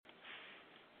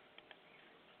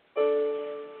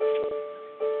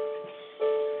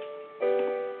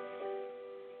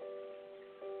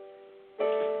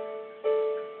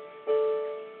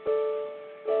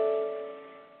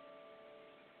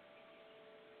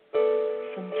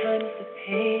Sometimes the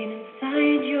pain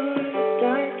inside your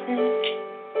darkness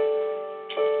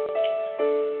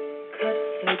cuts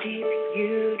so deep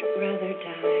you'd rather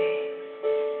die.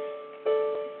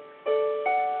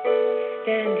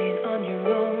 Standing on your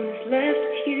own has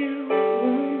left you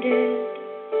wounded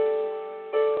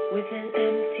with an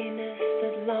emptiness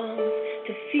that longs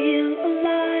to feel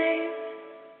alive.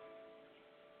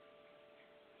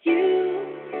 You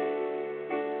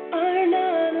are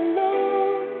not alone.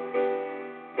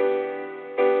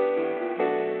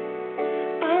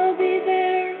 I'll be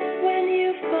there when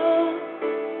you fall.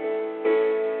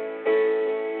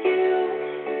 You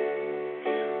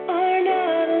are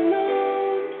not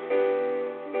alone.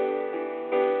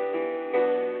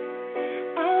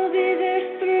 I'll be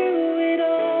there through it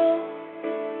all.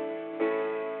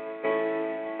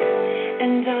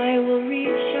 And I will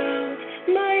reach out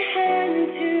my hand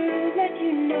to let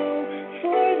you know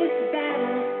for this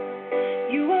battle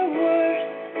you are worth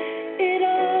it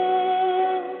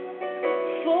all.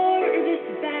 For this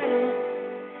battle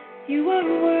you are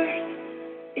worth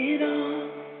it all.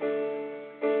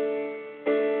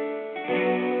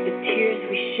 The tears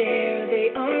we share, they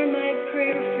are my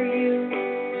prayer for you.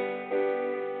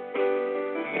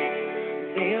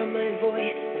 They are my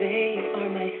voice, they are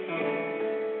my song.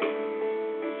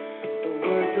 The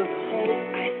words of hope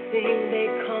I sing, they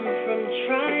come from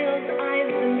trials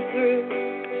I've been through.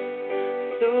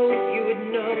 So you would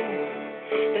know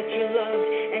that you're loved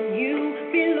and you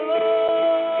belong.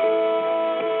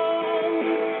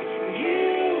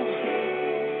 You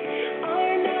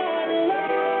are not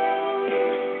alone.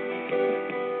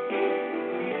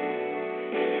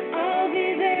 I'll be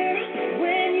there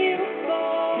when you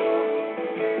fall.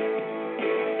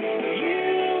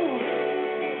 You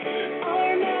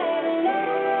are not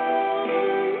alone.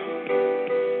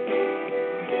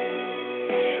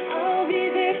 I'll be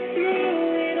there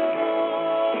through it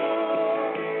all.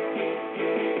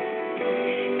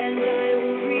 And I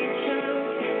will reach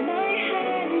out my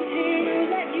hand to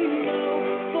let you know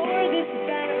for this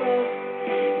battle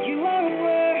you are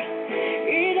worth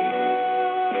it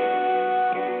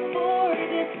all. For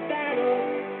this battle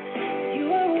you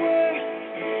are worth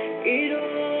it all.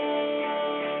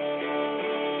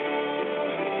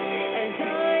 And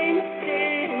I'm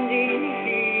standing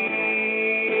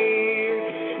here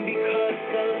because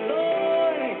the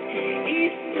Lord, He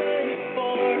stood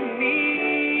for me.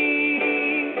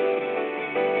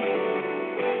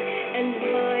 And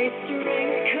my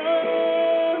strength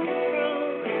comes from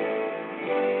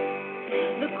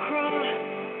the cross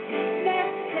that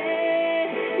set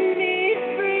me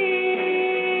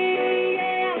free.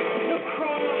 Yeah, the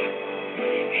cross,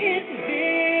 His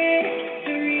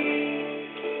victory.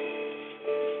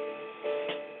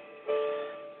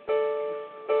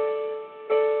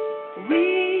 We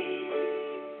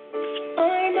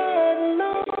are not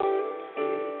alone.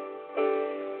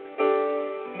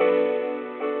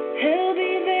 He'll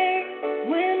be there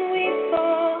when we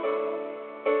fall.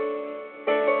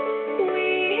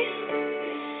 We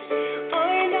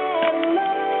are not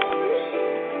alone.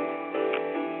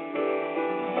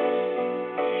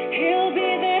 He'll be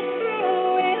there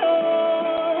through it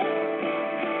all.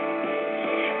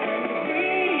 And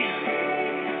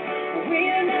we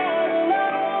are not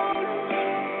alone.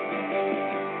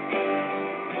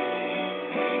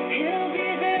 He'll be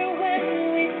there when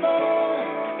we fall.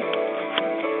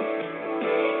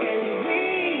 And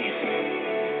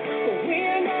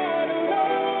we're not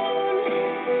alone.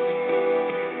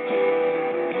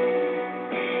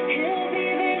 He'll be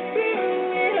there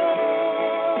through it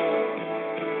all.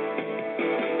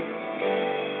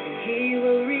 He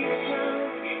will reach out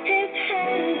His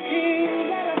hand to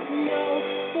let us know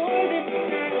for this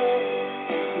battle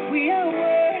we are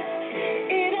worth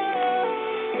it all.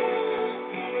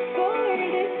 For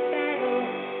this battle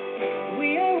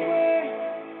we are worth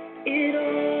it all.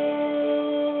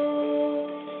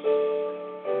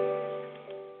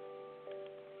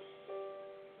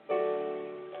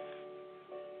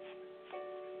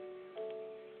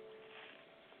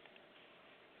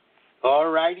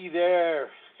 All righty there.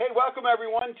 Hey, welcome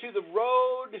everyone to the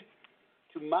road,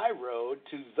 to my road,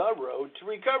 to the road to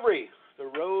recovery. The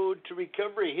road to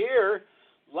recovery here,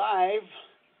 live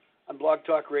on Blog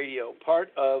Talk Radio,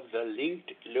 part of the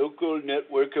linked local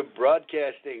network of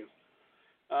broadcasting.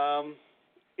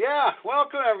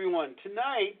 Welcome everyone.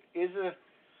 Tonight is it's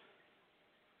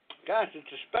a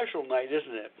special night,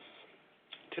 isn't it?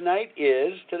 Today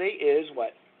is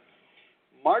what?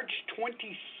 March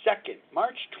 22nd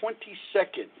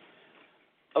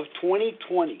of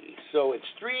 2020. So it's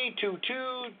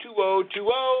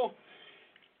 3/22/2020.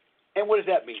 And what does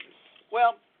that mean?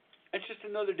 Well, it's just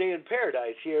another day in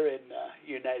paradise here in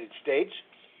United States.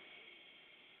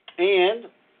 And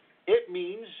it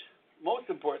means, most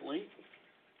importantly,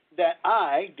 that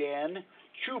I, Dan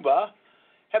Chuba,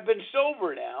 have been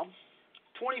sober now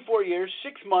 24 years,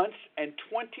 6 months, and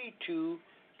 22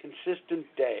 consistent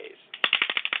days.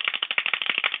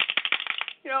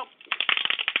 You know,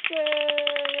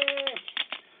 yay!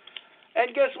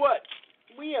 And guess what?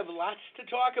 We have lots to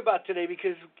talk about today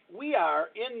because we are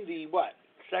in the,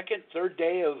 second, third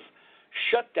day of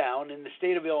shutdown in the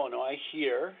state of Illinois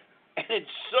here. And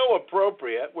it's so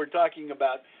appropriate. We're talking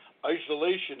about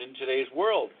isolation in today's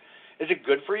world. Is it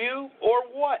good for you or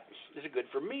what? Is it good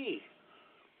for me?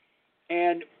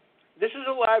 And this is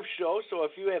a live show, so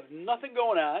if you have nothing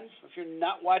going on, if you're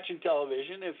not watching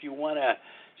television, if you want to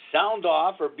sound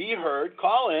off or be heard,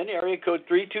 call in, area code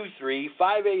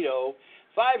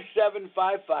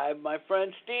 323-580-5755. My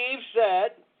friend Steve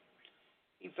said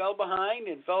he fell behind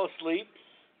and fell asleep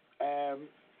and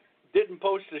didn't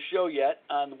post the show yet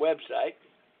on the website,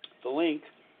 the link.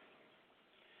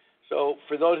 So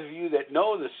for those of you that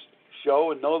know this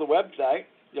show and know the website,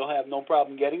 you'll have no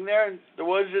problem getting there. And the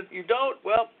ones that you don't,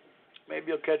 well, maybe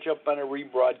you'll catch up on a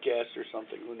rebroadcast or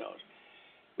something. Who knows?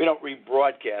 We don't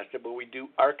rebroadcast it, but we do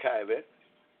archive it.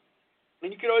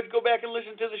 And you can always go back and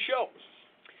listen to the show.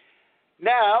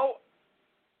 Now,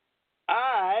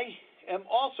 I am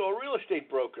also a real estate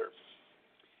broker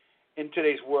in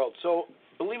today's world. So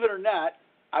believe it or not,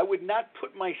 I would not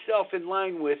put myself in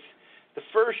line with the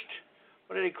first,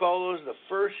 what do they call those, the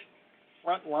first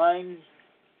front line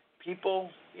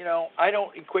people. You know, I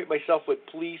don't equate myself with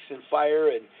police and fire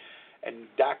and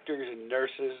doctors and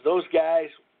nurses. Those guys,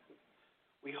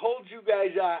 we hold you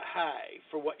guys high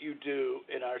for what you do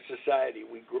in our society.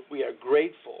 We are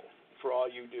grateful for all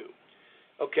you do.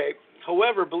 Okay.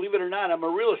 However, believe it or not, I'm a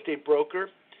real estate broker,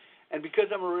 and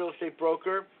because I'm a real estate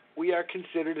broker, we are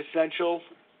considered essential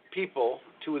people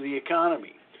to the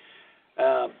economy.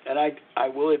 And I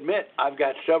will admit, I've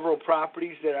got several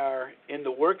properties that are in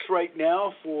the works right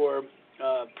now for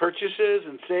purchases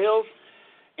and sales,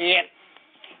 and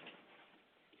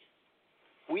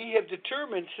we have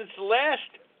determined since the last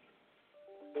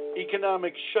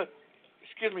economic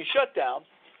shutdown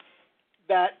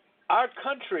that our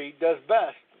country does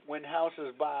best when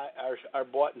houses are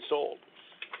bought and sold,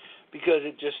 because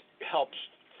it just helps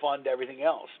fund everything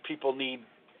else. People need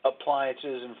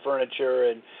appliances and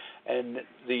furniture and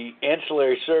the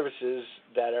ancillary services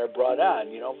that are brought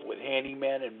on, you know, with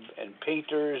handymen and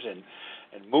painters and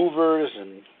movers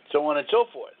and so on and so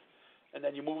forth. And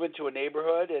then you move into a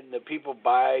neighborhood and the people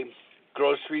buy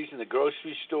groceries in the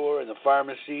grocery store and the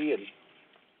pharmacy, and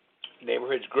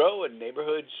neighborhoods grow and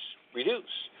neighborhoods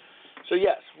reduce. So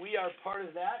yes, we are part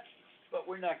of that, but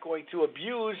we're not going to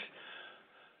abuse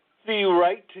the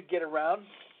right to get around.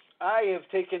 I have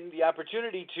taken the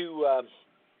opportunity to,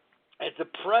 as the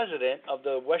president of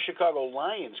the West Chicago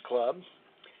Lions Club,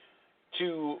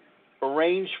 to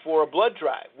arrange for a blood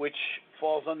drive, which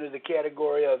falls under the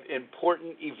category of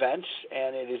important events,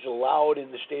 and it is allowed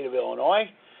in the state of Illinois.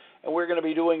 And we're going to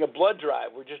be doing a blood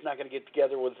drive. We're just not going to get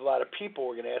together with a lot of people.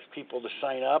 We're going to ask people to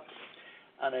sign up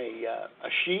on a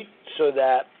sheet so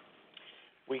that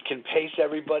we can pace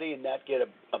everybody and not get a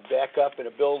backup and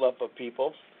a buildup of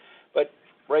people. But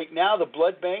right now, the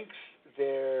blood banks,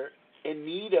 they're in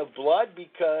need of blood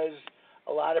because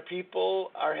a lot of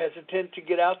people are hesitant to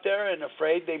get out there and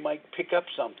afraid they might pick up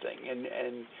something.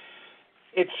 And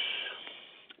it's,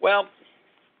 well,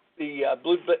 the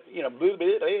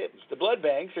the blood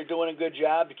banks are doing a good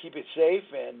job to keep it safe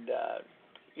and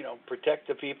protect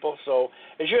the people. So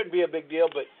it shouldn't be a big deal,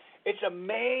 but it's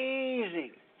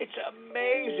amazing. It's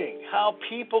amazing how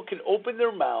people can open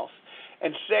their mouth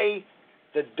and say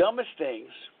the dumbest things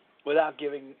without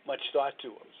giving much thought to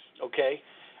them. Okay,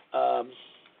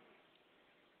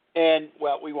 and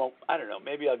well, we won't. I don't know.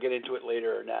 Maybe I'll get into it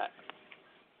later or not.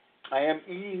 I am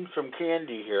eating some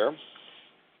candy here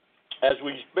as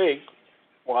we speak.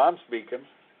 Well, I'm speaking.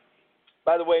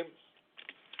 By the way,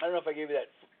 I don't know if I gave you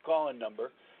that call-in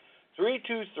number,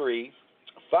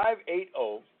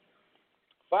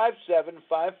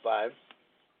 323-580-5755,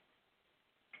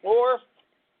 or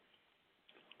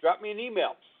drop me an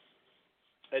email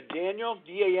at Daniel,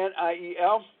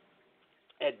 D-A-N-I-E-L,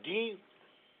 at DAARE.com.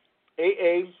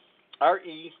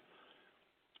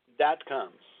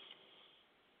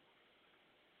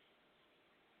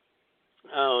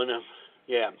 Oh, no.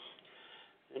 Yeah.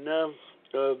 And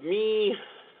me,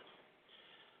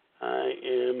 I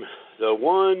am the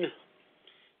one.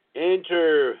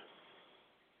 Enter.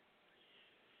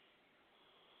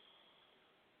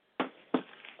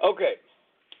 Okay.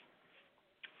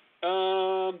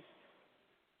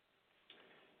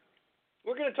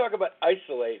 we're going to talk about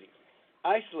isolating,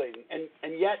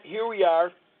 and yet here we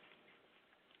are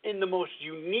in the most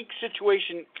unique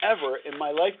situation ever in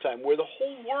my lifetime, where the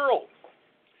whole world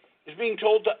is being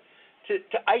told to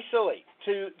isolate,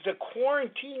 to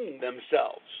quarantine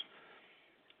themselves,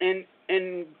 and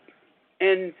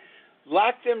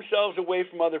lock themselves away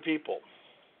from other people.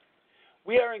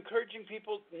 We are encouraging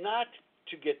people not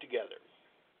to get together,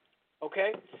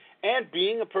 okay? And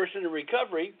being a person in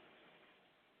recovery,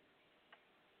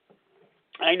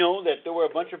 I know that there were a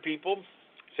bunch of people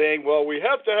saying, well, we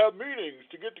have to have meetings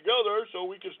to get together so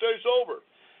we can stay sober.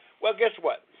 Well, guess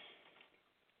what?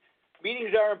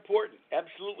 Meetings are important,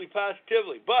 absolutely,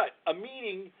 positively. But a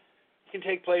meeting can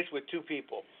take place with two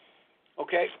people,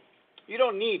 okay? You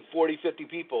don't need 40, 50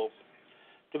 people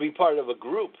to be part of a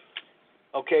group,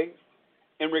 okay,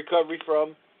 in recovery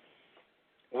from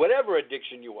whatever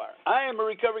addiction you are. I am a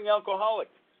recovering alcoholic.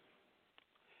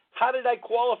 How did I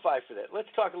qualify for that? Let's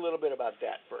talk a little bit about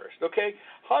that first, okay?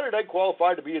 How did I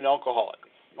qualify to be an alcoholic,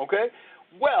 okay?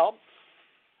 Well,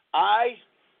 I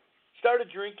started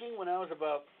drinking when I was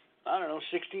about,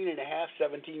 16 and a half,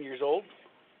 17 years old.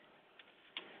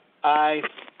 I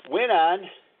went on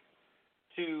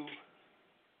to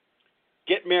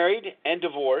get married and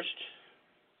divorced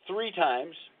 3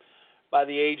 times by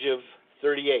the age of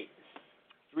 38.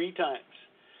 3 times.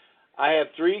 I have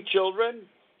 3 children,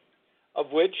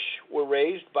 of which were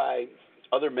raised by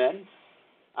other men.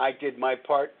 I did my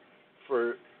part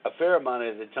for a fair amount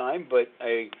of the time, but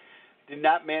I did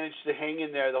not manage to hang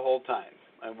in there the whole time.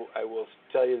 I will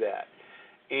tell you that.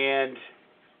 And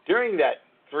during that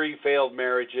 3 failed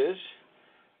marriages,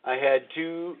 I had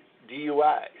 2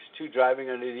 DUIs, 2 driving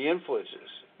under the influences.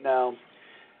 Now,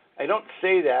 I don't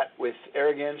say that with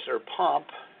arrogance or pomp.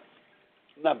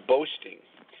 I'm not boasting.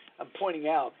 I'm pointing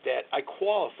out that I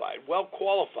well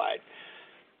qualified,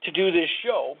 to do this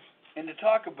show and to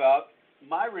talk about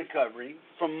my recovery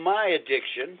from my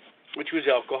addiction, which was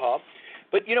alcohol.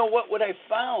 But you know what I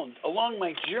found along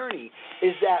my journey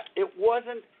is that it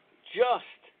wasn't just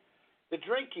the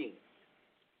drinking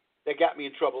that got me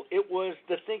in trouble. It was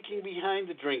the thinking behind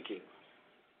the drinking.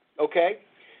 Okay?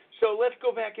 So let's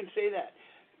go back and say that.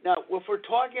 Now, if we're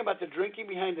talking about the drinking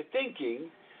behind the thinking,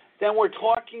 then we're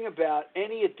talking about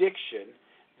any addiction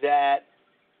that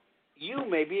you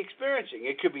may be experiencing.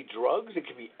 It could be drugs. It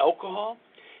could be alcohol.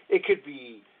 It could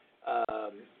be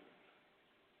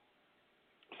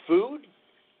food.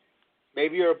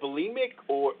 Maybe you're a bulimic,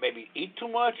 or maybe eat too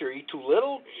much or eat too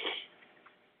little.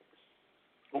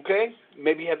 Okay?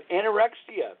 Maybe you have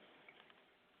anorexia.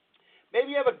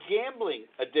 Maybe you have a gambling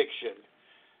addiction.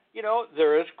 You know,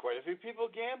 there is quite a few people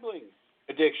gambling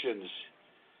addictions.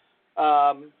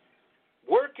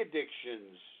 Work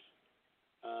addictions.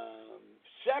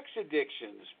 Sex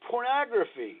addictions.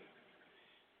 Pornography.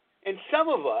 And some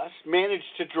of us manage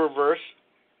to traverse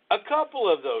a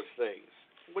couple of those things.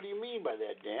 What do you mean by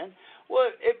that, Dan? Well,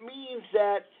 it means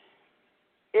that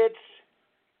it's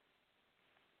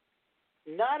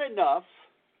not enough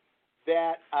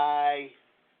that I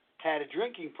had a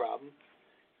drinking problem,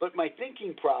 but my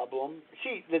thinking problem,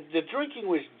 the drinking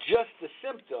was just the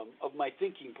symptom of my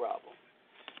thinking problem.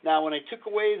 Now, when I took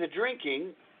away the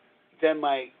drinking, then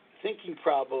my thinking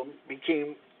problem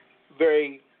became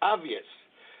very obvious,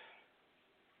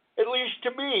 at least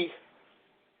to me.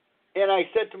 And I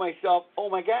said to myself, oh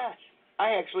my gosh,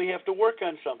 I actually have to work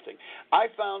on something. I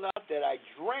found out that I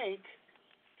drank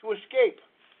to escape.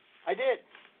 I did.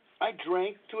 I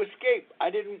drank to escape. I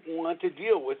didn't want to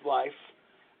deal with life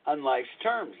on life's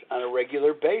terms on a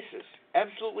regular basis.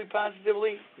 Absolutely,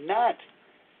 positively not.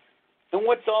 And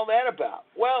what's all that about?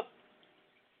 Well,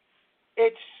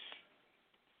 it's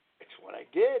what I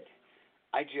did.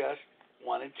 I just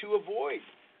wanted to avoid.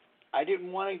 I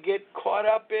didn't want to get caught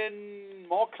up in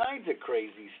all kinds of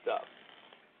crazy stuff.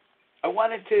 I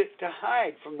wanted to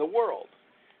hide from the world,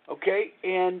 okay?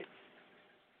 And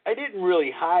I didn't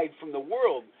really hide from the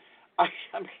world.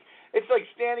 It's like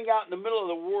standing out in the middle of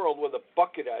the world with a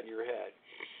bucket on your head.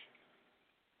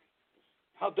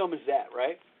 How dumb is that,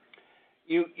 right?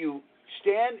 You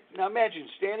stand, now imagine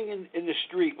standing in the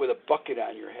street with a bucket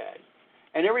on your head,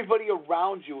 and everybody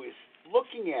around you is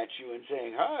looking at you and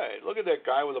saying, hi, look at that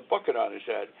guy with a bucket on his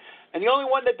head. And the only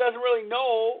one that doesn't really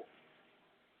know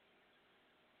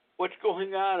what's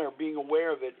going on or being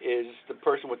aware of it is the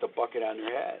person with the bucket on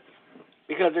their head.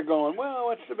 Because they're going, well,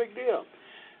 what's the big deal?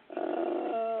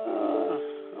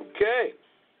 Okay.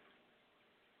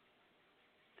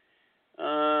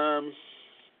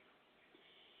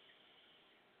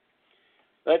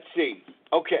 Let's see.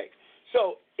 Okay.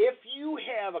 So if you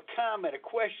have a comment, a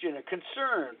question, a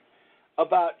concern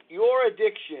about your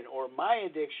addiction or my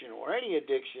addiction or any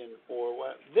addiction or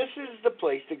what, this is the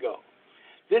place to go.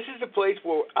 This is the place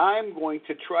where I'm going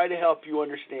to try to help you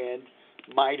understand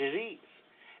my disease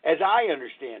as I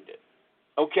understand it.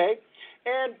 Okay?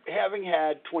 And having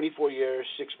had 24 years,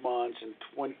 6 months, and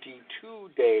 22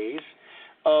 days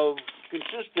of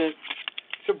consistent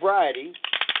sobriety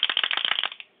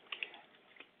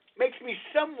makes me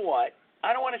somewhat,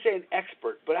 I don't want to say an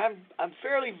expert, but I'm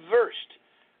fairly versed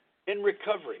in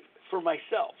recovery for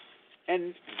myself.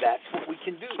 And that's what we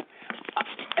can do.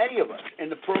 Any of us in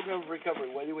the program of recovery,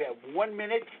 whether we have 1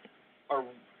 minute or,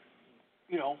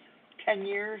 10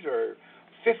 years or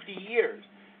 50 years,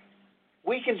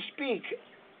 we can speak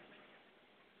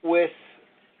with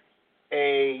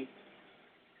a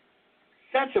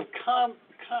sense of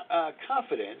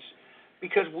confidence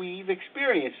because we've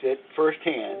experienced it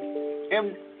firsthand,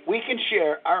 and we can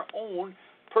share our own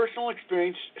personal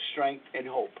experience, strength, and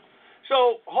hope.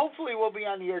 So hopefully we'll be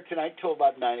on the air tonight till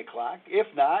about 9 o'clock. If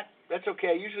not, that's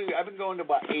okay. Usually I've been going to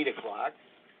about 8 o'clock,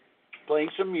 playing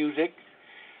some music,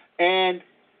 and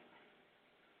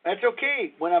that's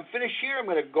okay. When I'm finished here, I'm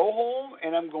going to go home,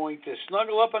 and I'm going to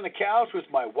snuggle up on the couch with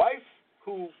my wife,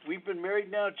 who we've been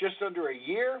married now just under a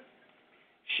year.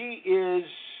 She is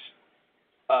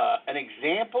an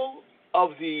example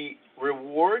of the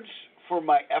rewards for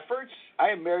my efforts. I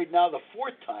am married now the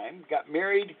 4th time. Got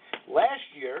married last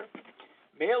year,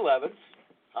 May 11th.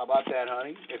 How about that,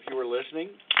 honey? If you were listening,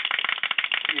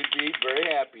 you'd be very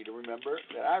happy to remember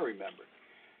that I remembered.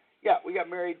 Yeah, we got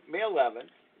married May 11th.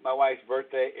 My wife's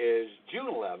birthday is June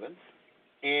 11th,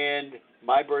 and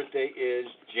my birthday is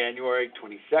January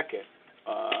 22nd.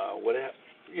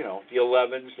 The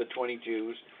 11s, the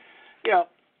 22s.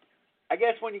 I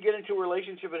guess when you get into a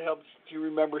relationship, it helps to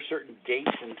remember certain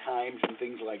dates and times and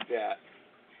things like that.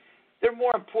 They're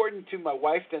more important to my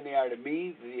wife than they are to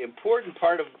me. The important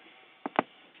part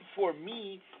for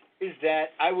me is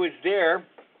that I was there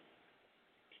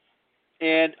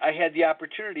and I had the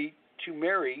opportunity to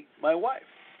marry my wife.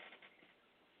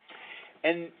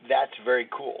 And that's very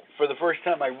cool. For the first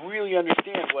time, I really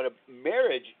understand what a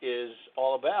marriage is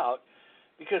all about,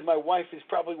 because my wife is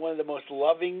probably one of the most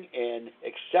loving and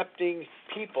accepting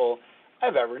people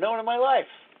I've ever known in my life.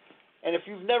 And if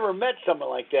you've never met someone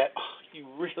like that, you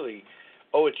really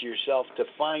owe it to yourself to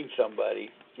find somebody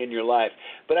in your life.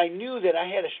 But I knew that I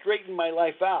had to straighten my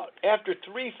life out. After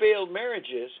 3 failed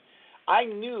marriages, I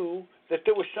knew that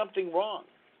there was something wrong.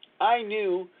 I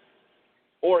knew,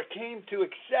 or came to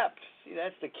accept. See,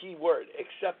 that's the key word,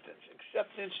 acceptance.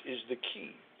 Acceptance is the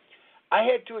key. I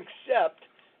had to accept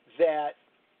that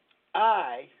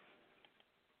I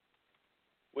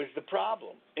was the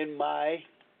problem in my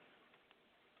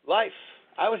life.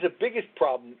 I was the biggest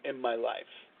problem in my life.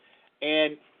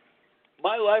 And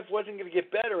my life wasn't going to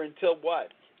get better until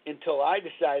what? Until I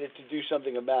decided to do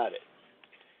something about it.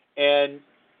 And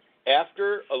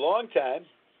after a long time,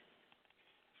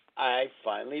 I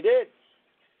finally did.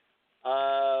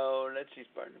 Let's see,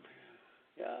 partner.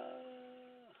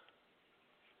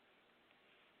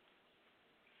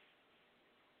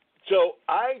 So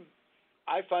I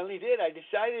finally did. I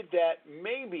decided that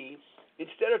maybe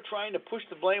instead of trying to push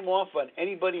the blame off on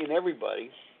anybody and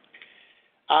everybody,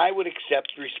 I would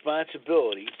accept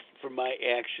responsibility for my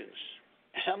actions.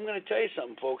 And I'm going to tell you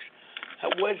something, folks.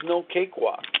 It was no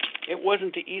cakewalk. It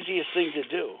wasn't the easiest thing to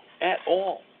do at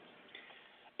all.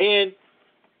 And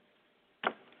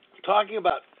talking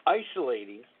about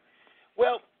isolating,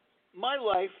 well, my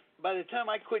life, by the time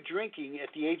I quit drinking at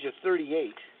the age of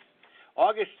 38,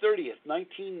 August 30th,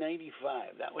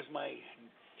 1995, that was my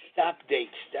stop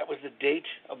date. That was the date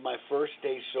of my first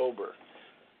day sober.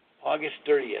 August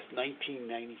 30th,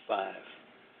 1995.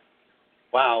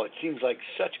 Wow, it seems like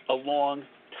such a long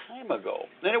time ago.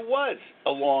 And it was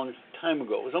a long time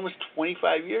ago. It was almost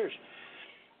 25 years.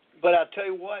 But I'll tell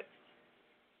you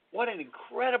what an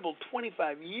incredible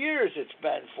 25 years it's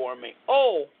been for me.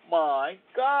 Oh, my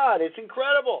God, it's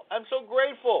incredible. I'm so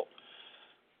grateful.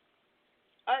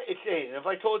 If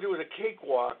I told you it was a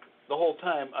cakewalk the whole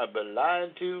time, I've been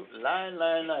lying.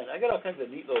 I got all kinds of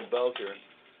neat little bells here.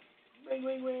 Ring,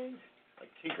 ring, ring. Like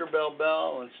Tinkerbell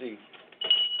bell. Let's see.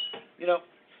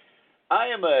 I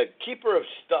am a keeper of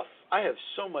stuff. I have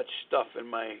so much stuff in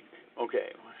my... Okay.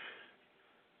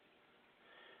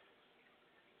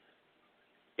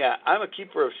 Yeah, I'm a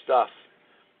keeper of stuff.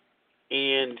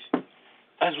 And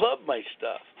I love my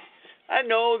stuff. I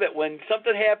know that when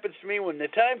something happens to me, when the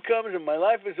time comes and my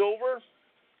life is over,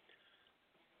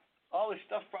 all this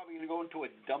stuff's probably going to go into a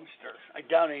dumpster. I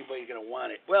doubt anybody's going to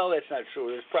want it. Well, that's not true.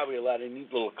 There's probably a lot of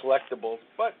neat little collectibles,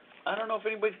 but I don't know if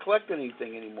anybody's collecting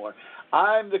anything anymore.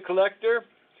 I'm the collector.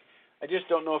 I just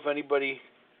don't know if anybody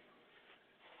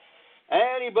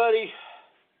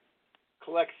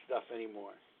collects stuff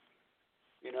anymore.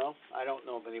 You know, I don't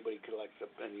know if anybody collects stuff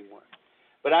anymore,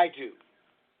 but I do.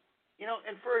 You know,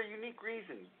 and for a unique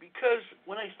reason, because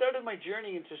when I started my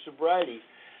journey into sobriety,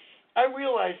 I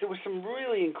realized there were some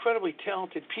really incredibly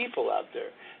talented people out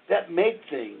there that make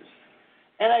things.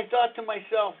 And I thought to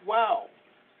myself, wow,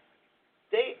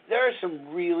 there are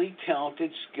some really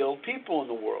talented, skilled people in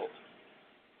the world.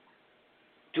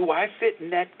 Do I fit in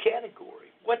that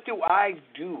category? What do I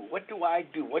do? What do I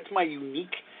do? What's my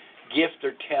unique gift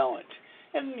or talent?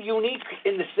 And unique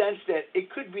in the sense that it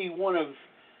could be one of,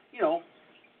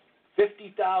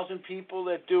 50,000 people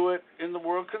that do it in the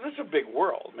world, because it's a big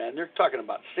world, man. They're talking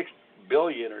about 6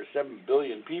 billion or 7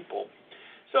 billion people.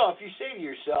 So if you say to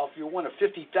yourself you're one of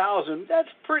 50,000, that's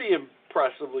pretty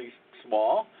impressively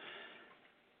small.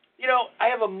 You know, I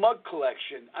have a mug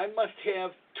collection. I must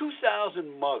have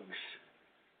 2,000 mugs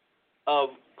of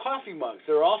coffee mugs.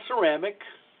 They're all ceramic.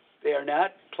 They are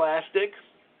not plastic.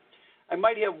 I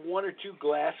might have one or two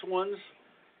glass ones.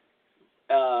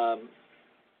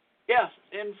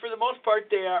 And for the most part,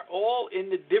 they are all in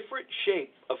the different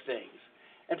shape of things.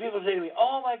 And people say to me,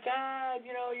 oh, my God,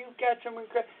 you've got some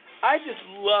incredible. I just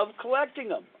love collecting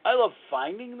them. I love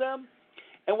finding them.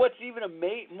 And what's even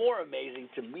more amazing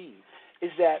to me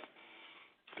is that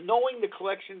knowing the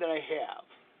collection that I have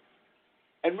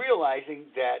and realizing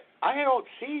that I don't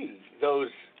see those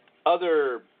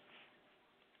other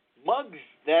mugs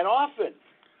that often.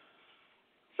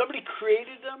 Somebody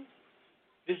created them,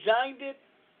 designed it,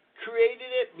 created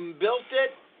it, built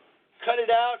it, cut it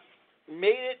out,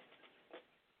 made it,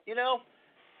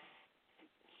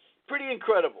 pretty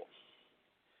incredible.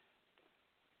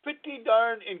 Pretty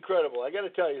darn incredible. I got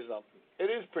to tell you something. It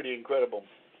is pretty incredible.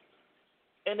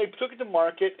 And they took it to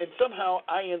market, and somehow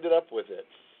I ended up with it.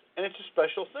 And it's a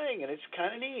special thing, and it's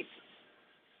kind of neat.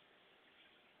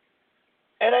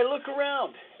 And I look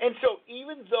around. And so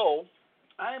even though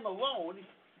I am alone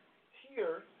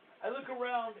here, I look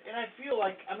around, and I feel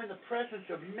like I'm in the presence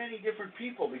of many different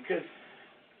people because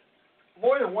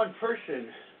more than one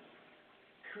person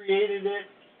created it,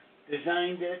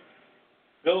 designed it,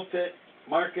 built it,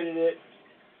 marketed it.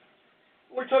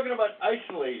 We're talking about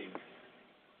isolating.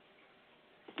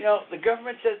 The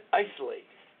government says isolate.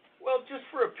 Well, just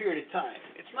for a period of time.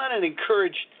 It's not an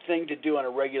encouraged thing to do on a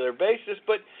regular basis,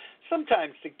 but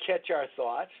sometimes to catch our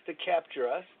thoughts, to capture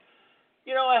us.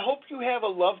 I hope you have a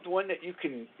loved one that you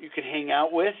can hang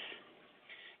out with.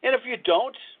 And if you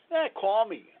don't, call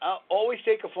me. I'll always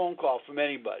take a phone call from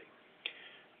anybody,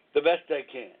 the best I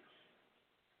can.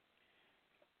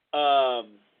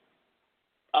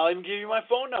 I'll even give you my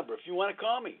phone number if you want to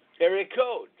call me. Area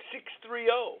code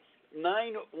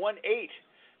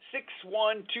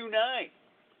 630-918-6129.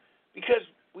 Because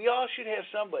we all should have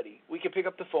somebody we can pick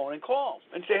up the phone and call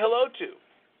and say hello to.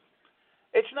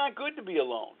 It's not good to be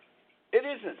alone. It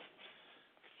isn't.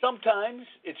 Sometimes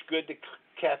it's good to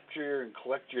capture and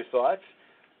collect your thoughts.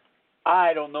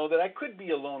 I don't know that I could be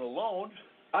alone.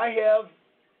 I have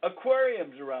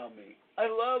aquariums around me. I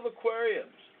love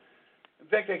aquariums. In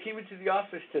fact, I came into the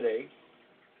office today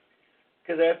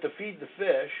because I have to feed the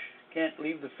fish. Can't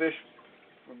leave the fish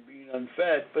from being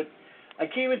unfed. But I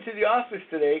came into the office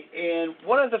today, and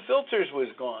one of the filters was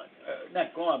gone.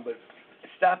 Not gone, but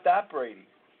stopped operating.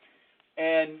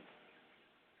 And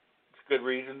it's a good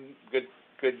reason, good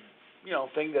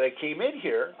thing that I came in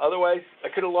here. Otherwise, I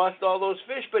could have lost all those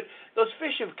fish. But those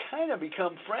fish have kind of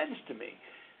become friends to me.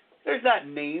 There's not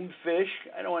named fish.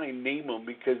 I don't want to name them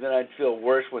because then I'd feel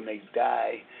worse when they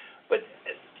die. But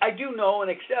I do know and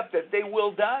accept that they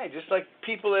will die, just like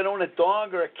people that own a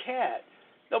dog or a cat.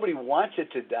 Nobody wants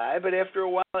it to die, but after a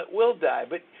while it will die.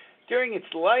 But during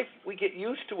its life, we get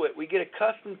used to it. We get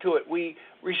accustomed to it. We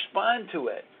respond to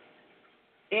it.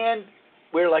 And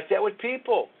we're like that with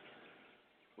people.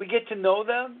 We get to know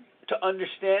them, to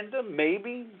understand them,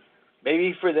 maybe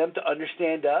for them to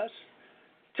understand us,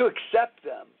 to accept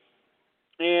them.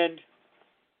 And,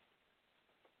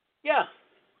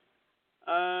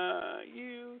 are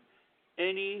you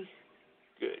any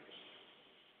good?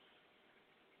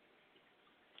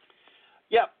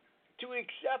 Yeah, to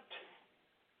accept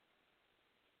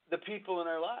the people in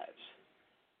our lives.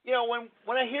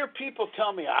 When I hear people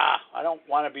tell me, I don't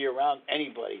want to be around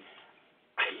anybody,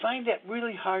 I find that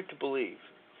really hard to believe.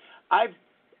 I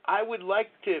would like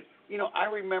to, I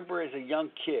remember as a young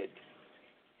kid,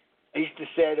 I used to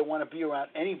say I didn't want to be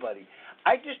around anybody.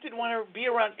 I just didn't want to be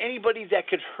around anybody that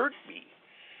could hurt me,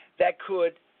 that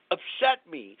could upset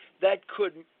me, that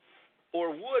could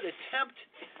or would attempt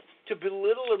to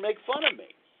belittle or make fun of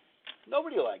me.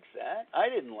 Nobody likes that. I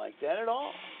didn't like that at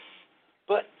all.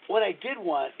 But what I did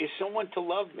want is someone to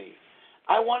love me.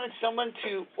 I wanted someone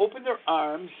to open their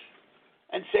arms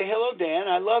and say, hello, Dan,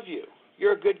 I love you.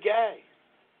 You're a good guy.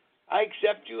 I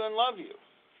accept you and love you.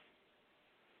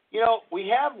 You know, we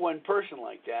have one person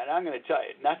like that. I'm going to tell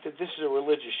you, not that this is a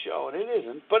religious show, and it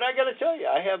isn't, but I got to tell you,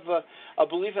 I have a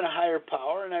belief in a higher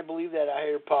power, and I believe that a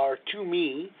higher power to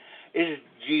me is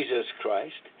Jesus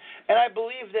Christ. And I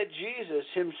believe that Jesus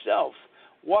himself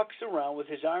walks around with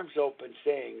his arms open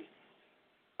saying,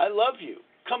 I love you.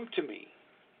 Come to me.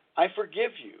 I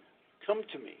forgive you. Come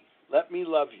to me. Let me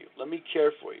love you. Let me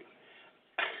care for you.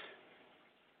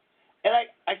 And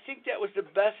I think that was the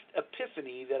best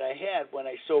epiphany that I had when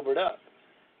I sobered up.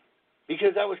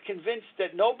 Because I was convinced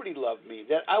that nobody loved me,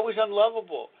 that I was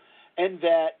unlovable, and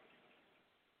that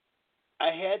I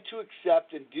had to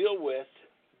accept and deal with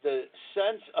the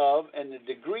sense of and the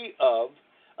degree of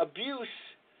abuse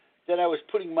that I was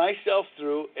putting myself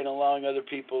through and allowing other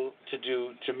people to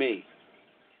do to me.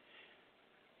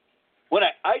 When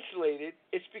I isolated,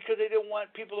 it's because I didn't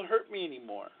want people to hurt me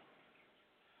anymore.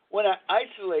 When I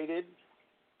isolated,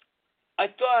 I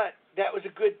thought that was a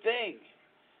good thing.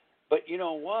 But you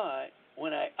know what?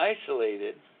 When I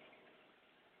isolated,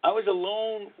 I was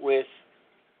alone with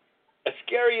a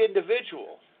scary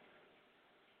individual.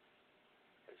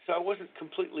 So I wasn't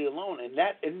completely alone. And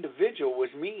that individual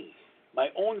was me, my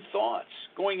own thoughts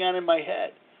going on in my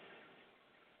head.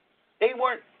 They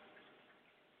weren't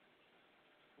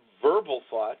verbal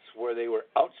thoughts where they were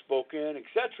outspoken,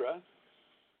 etc.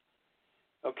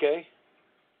 Okay?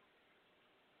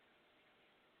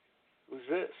 Who's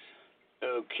this?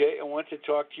 Okay, I want to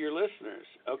talk to your listeners.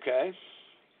 Okay.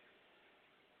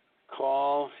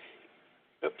 Call.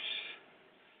 Oops.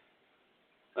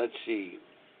 Let's see.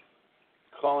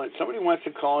 Call in. Somebody wants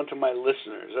to call into my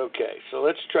listeners. Okay, so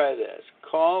let's try this.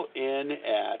 Call in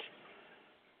at.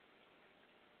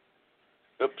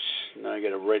 Oops, now I got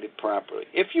to write it properly.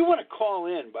 If you want to call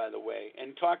in, by the way,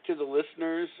 and talk to the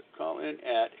listeners, call in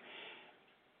at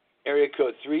area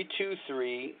code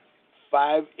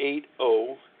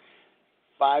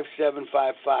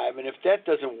 323-580-5755. And if that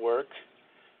doesn't work,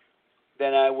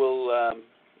 then I will,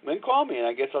 then call me, and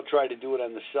I guess I'll try to do it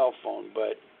on the cell phone,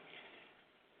 but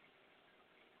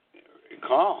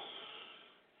call.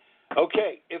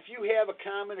 Okay, if you have a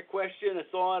comment, a question, a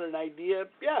thought, an idea,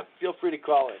 yeah, feel free to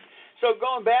call in. So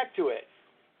going back to it,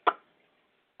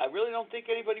 I really don't think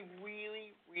anybody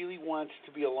really wants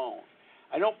to be alone.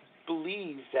 I don't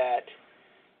believe that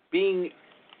being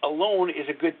alone is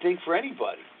a good thing for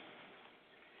anybody.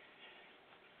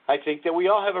 I think that we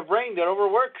all have a brain that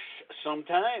overworks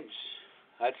sometimes.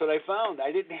 That's what I found.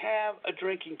 I didn't have a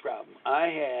drinking problem. I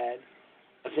had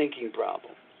a thinking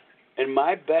problem. And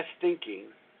my best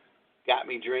thinking got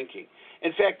me drinking.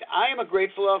 In fact, I am a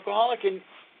grateful alcoholic, and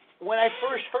when I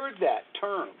first heard that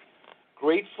term,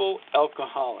 grateful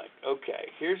alcoholic.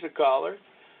 Okay, here's a caller.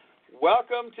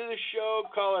 Welcome to the show,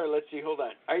 caller. Let's see, hold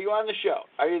on. Are you on the show?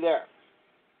 Are you there?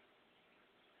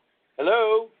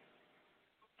 Hello?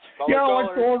 Caller, yeah, I'd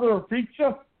like to order a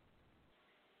pizza.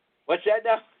 What's that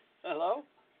now? Hello?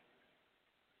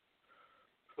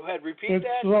 Go ahead, repeat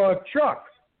that. It's Chuck.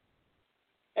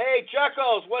 Hey,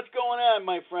 Chuckles, what's going on,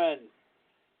 my friend?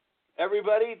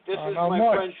 Everybody, this is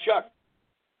my friend Chuck.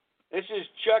 This is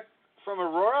Chuck from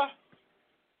Aurora?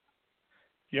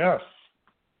 Yes.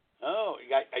 Oh,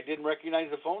 I didn't recognize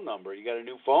the phone number. You got a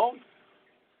new phone?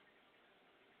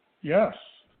 Yes.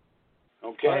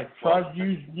 Okay. I tried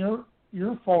using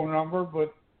your phone number,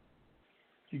 but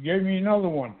you gave me another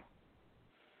one.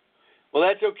 Well,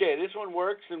 that's okay. This one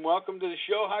works, and welcome to the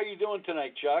show. How are you doing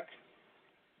tonight, Chuck?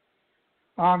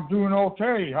 I'm doing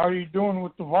okay. How are you doing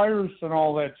with the virus and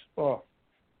all that stuff?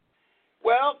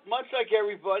 Well, much like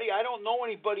everybody, I don't know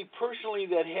anybody personally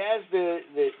that has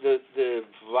the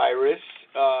virus,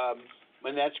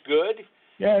 and that's good.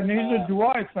 Yeah, neither do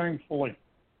I, thankfully.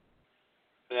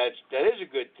 That is a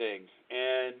good thing.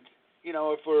 And, you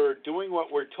know, if we're doing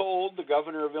what we're told, the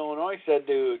governor of Illinois said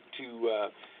to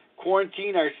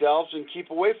quarantine ourselves and keep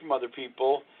away from other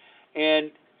people.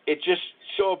 And it's just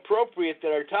so appropriate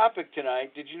that our topic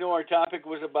tonight, did you know our topic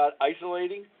was about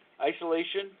isolation?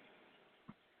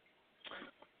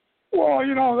 Well,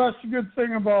 you know, that's the good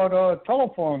thing about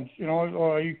telephones. You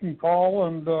know, you can call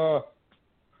and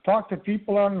talk to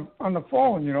people on the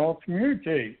phone, you know,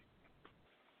 communicate.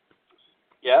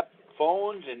 Yep,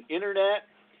 phones and internet.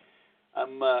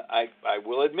 I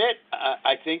will admit,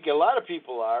 I think a lot of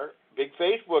people are big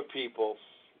Facebook people.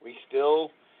 We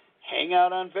still hang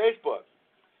out on Facebook.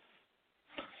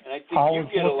 And I think you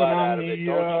get a lot out of it,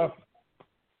 don't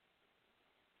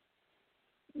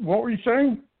you? What were you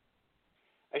saying?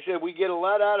 I said we get a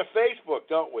lot out of Facebook,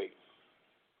 don't we?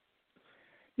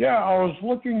 Yeah, I was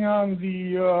looking on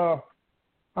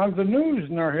the news,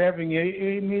 and they're having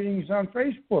AA meetings on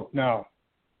Facebook now.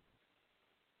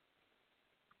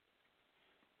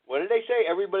 What did they say?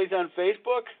 Everybody's on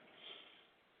Facebook?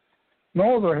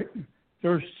 No,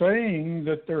 they're saying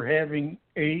that they're having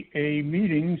AA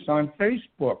meetings on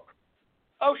Facebook.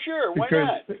 Oh, sure. Why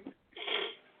not?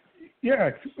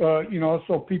 Yeah,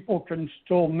 so people can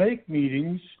still make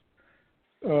meetings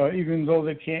even though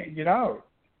they can't get out.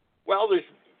 Well,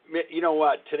 you know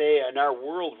what? Today in our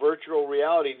world, virtual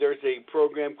reality, there's a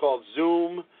program called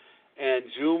Zoom, and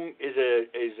Zoom is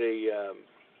a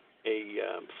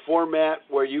format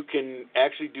where you can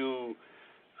actually do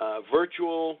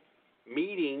virtual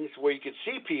meetings where you can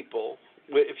see people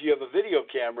if you have a video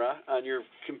camera on your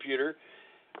computer.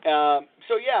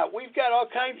 So yeah, we've got all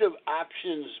kinds of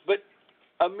options, but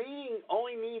a meeting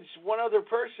only needs one other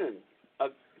person.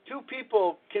 Two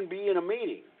people can be in a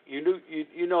meeting.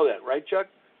 You know that, right, Chuck?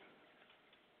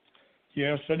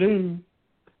 Yes, I do.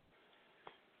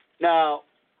 Now,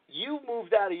 you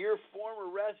moved out of your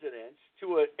former residence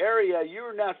to an area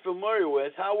you're not familiar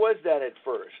with. How was that at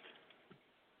first?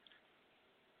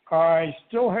 I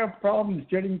still have problems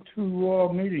getting to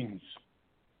meetings.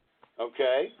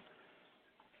 Okay.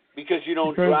 Because you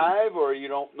don't drive, or you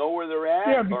don't know where they're at?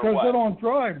 Yeah, because I don't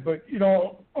drive. But,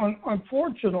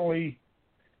 unfortunately,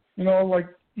 like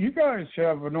you guys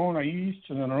have Anona East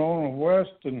and Anona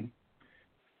West and,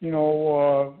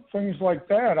 things like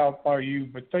that out by you.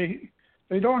 But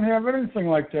they don't have anything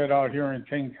like that out here in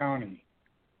King County.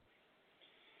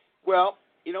 Well,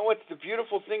 you know what's the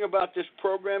beautiful thing about this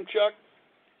program, Chuck?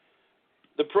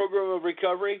 The program of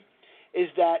recovery is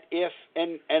that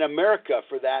and America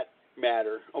for that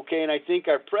matter, okay, and I think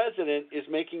our president is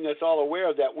making us all aware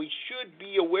of that. We should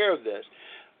be aware of this.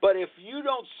 But if you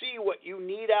don't see what you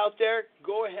need out there,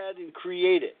 go ahead and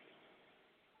create it.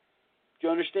 Do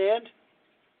you understand?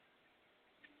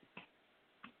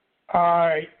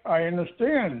 I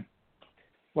understand.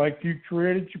 Like you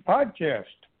created your podcast.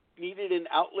 Needed an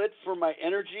outlet for my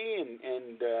energy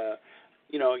and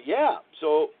yeah.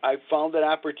 So I found that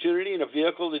opportunity and a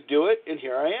vehicle to do it, and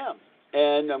here I am.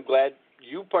 And I'm glad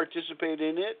you participate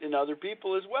in it and other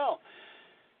people as well.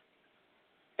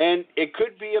 And it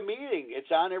could be a meeting.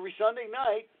 It's on every Sunday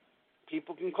night.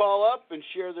 People can call up and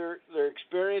share their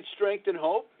experience, strength, and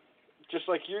hope, just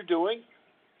like you're doing.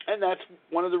 And that's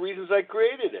one of the reasons I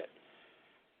created it.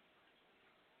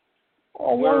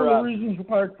 Well, one of the reasons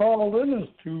why I called in is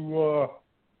to,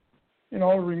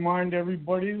 remind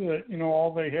everybody that,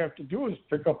 all they have to do is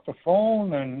pick up the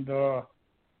phone and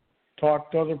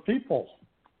talk to other people.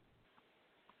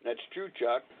 That's true,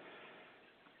 Chuck.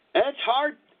 And it's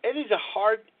hard. It is a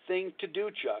hard thing to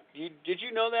do, Chuck. Did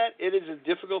you know that? It is a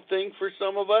difficult thing for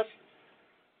some of us.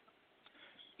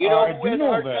 You know who has a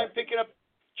hard time picking up?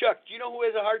 Chuck, do you know who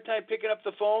has a hard time picking up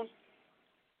the phone?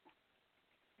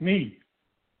 Me.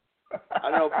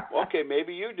 I don't know. Okay,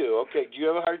 maybe you do. Okay, do you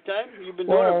have a hard time? You've been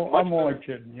doing it much I'm only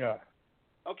kidding, yeah.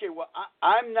 Okay, well,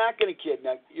 I'm not going to kid.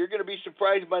 Now, you're going to be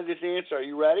surprised by this answer. Are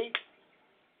you ready?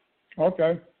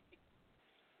 Okay.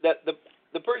 That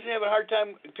the person having a hard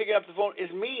time picking up the phone is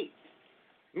me.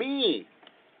 Me.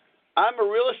 I'm a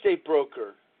real estate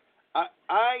broker.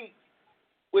 I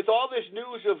with all this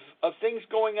news of things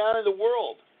going on in the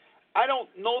world, I don't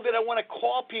know that I want to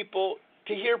call people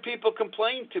to hear people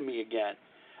complain to me again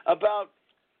about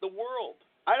the world.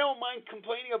 I don't mind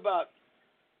complaining about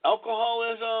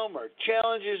alcoholism or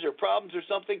challenges or problems or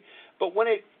something, but when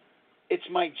it's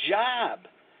my job,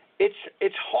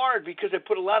 it's hard because I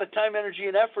put a lot of time, energy,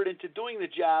 and effort into doing the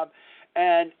job.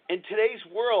 And in today's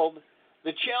world,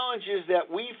 the challenges that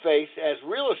we face as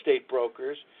real estate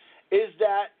brokers is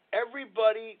that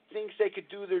everybody thinks they could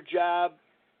do their job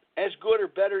as good or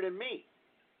better than me.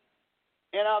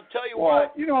 And I'll tell you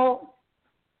what.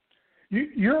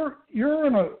 You're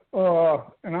in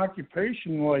an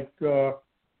occupation like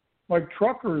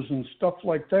truckers and stuff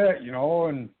like that,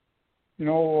 and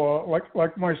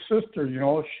like my sister,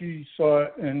 she's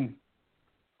in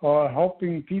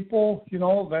helping people,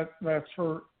 that's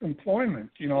her employment,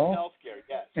 Healthcare,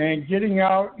 yes. And getting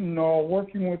out and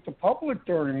working with the public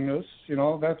during this,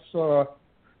 that's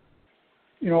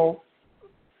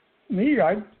me.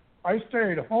 I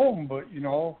stay at home, but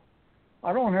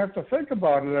I don't have to think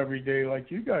about it every day like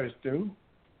you guys do.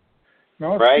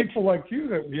 It's right. People like you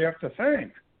that we have to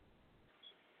thank.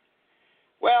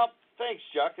 Well, thanks,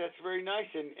 Chuck. That's very nice.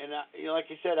 And like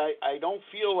I said, I don't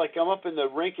feel like I'm up in the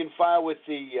rank and file with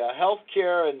the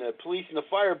healthcare and the police and the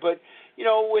fire, but,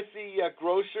 with the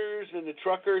grocers and the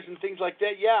truckers and things like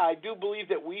that, yeah, I do believe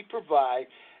that we provide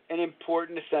an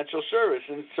important essential service,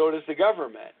 and so does the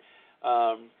government.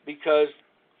 Because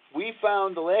we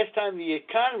found the last time the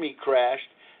economy crashed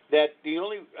that the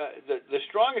only the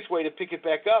strongest way to pick it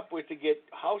back up was to get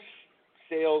house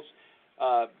sales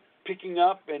picking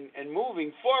up and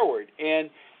moving forward. And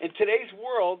in today's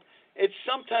world, it's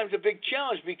sometimes a big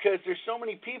challenge because there's so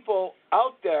many people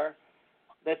out there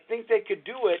that think they could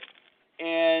do it,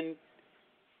 and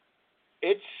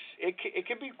it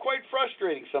can be quite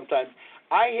frustrating sometimes.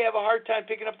 I have a hard time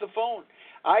picking up the phone.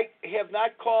 I have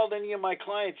not called any of my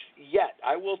clients yet.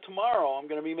 I will tomorrow. I'm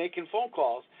going to be making phone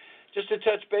calls just to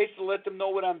touch base to let them know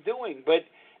what I'm doing. But,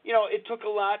 you know, it took a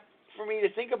lot for me to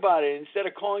think about it. Instead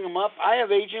of calling them up, I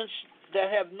have agents that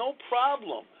have no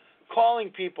problem calling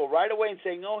people right away and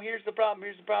saying, oh, here's the problem,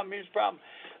 here's the problem, here's the problem.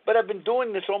 But I've been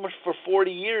doing this almost for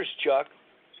 40 years, Chuck,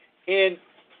 and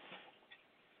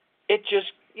it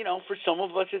just, you know, for some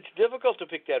of us it's difficult to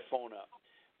pick that phone up.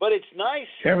 But it's nice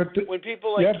when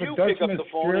people like you pick up the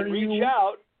phone and reach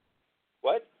out.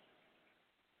 What?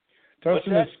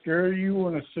 Doesn't it scare you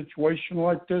in a situation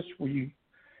like this where you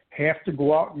have to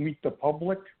go out and meet the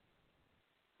public?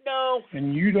 No.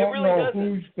 And you don't really know doesn't.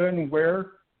 who's been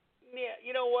where? Yeah,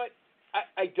 you know what?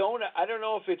 I don't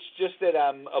know if it's just that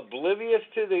I'm oblivious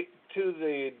to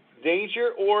the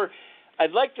danger, or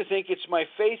I'd like to think it's my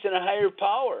faith in a higher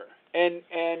power, and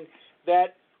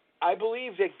that I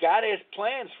believe that God has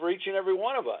plans for each and every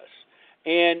one of us.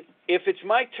 And if it's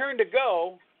my turn to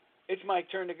go, it's my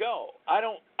turn to go.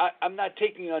 I'm not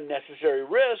taking unnecessary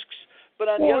risks, but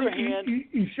on the other hand,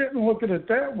 you shouldn't look at it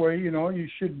that way. You know, you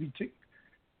should be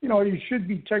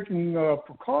taking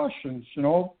precautions. You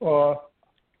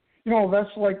know,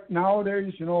 that's like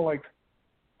nowadays. You know, like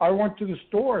I went to the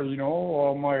store. You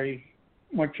know,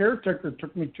 my caretaker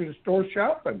took me to the store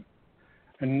shopping,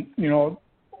 and you know,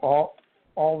 all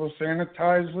the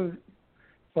sanitizer,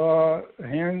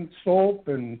 hand soap,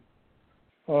 and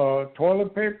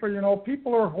toilet paper. You know,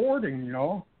 people are hoarding. You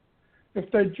know, if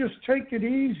they just take it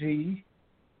easy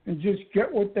and just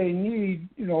get what they need,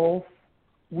 you know,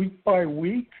 week by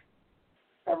week,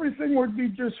 everything would be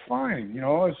just fine. You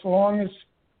know, as long as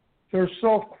they're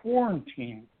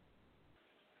self-quarantined.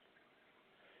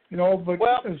 You know, but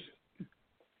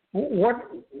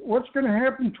what's going to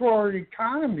happen to our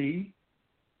economy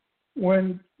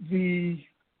when this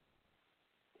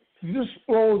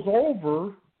blows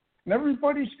over and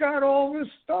everybody's got all this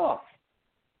stuff?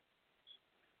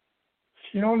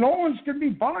 You know, no one's going to be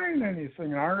buying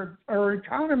anything. Our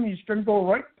economy's going to go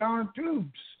right down the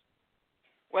tubes.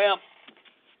 Well,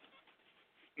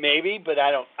 maybe, but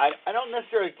I don't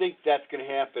necessarily think that's going to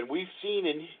happen. We've seen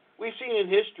in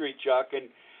history, Chuck, and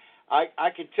I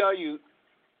can tell you,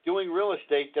 doing real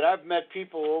estate, that I've met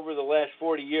people over the last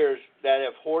 40 years that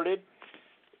have hoarded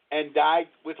and died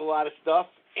with a lot of stuff.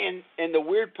 And the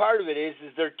weird part of it is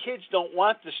their kids don't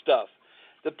want the stuff.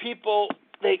 The people,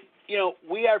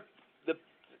 we are the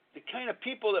kind of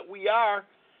people that we are.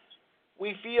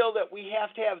 We feel that we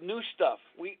have to have new stuff.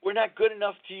 We're not good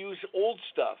enough to use old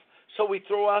stuff. So we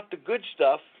throw out the good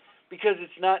stuff because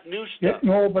it's not new stuff. Yeah,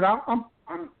 no, but I'm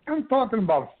talking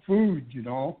about food, you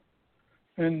know,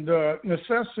 and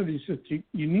necessities that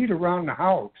you need around the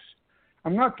house.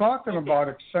 I'm not talking about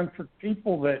eccentric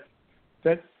people that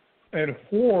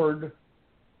hoard,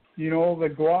 you know,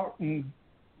 that go out and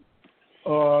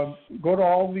go to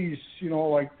all these, you know,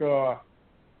 like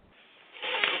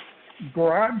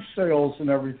garage sales and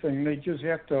everything. They just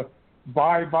have to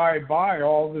buy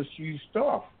all this used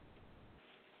stuff.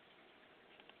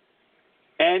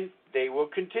 And they will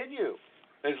continue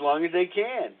as long as they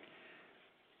can.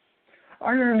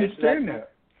 I understand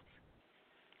that.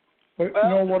 But, you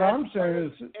know, what I'm saying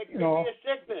is, it could be a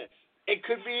sickness. It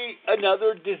could be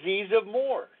another disease of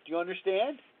more. Do you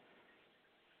understand?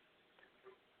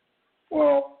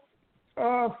 Well,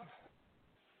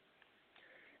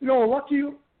 you know,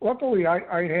 luckily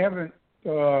I haven't,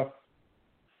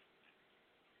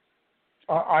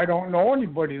 I don't know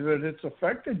anybody that it's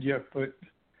affected yet, but,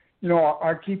 you know,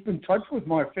 I keep in touch with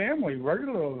my family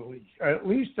regularly, at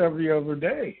least every other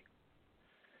day.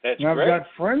 That's and I've great. got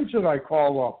friends that I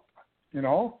call up, you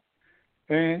know,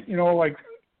 and, you know, like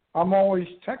I'm always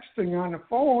texting on the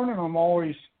phone, and I'm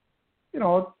always, you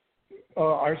know,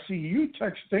 I see you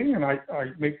texting, and I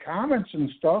make comments and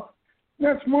stuff.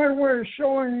 That's my way of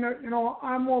showing that, you know,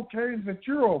 I'm okay, that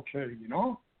you're okay, you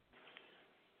know.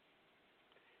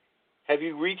 Have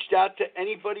you reached out to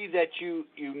anybody that you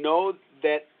know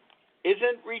that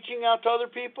isn't reaching out to other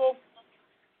people?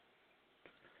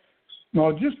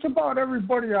 No, just about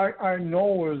everybody I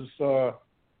know is,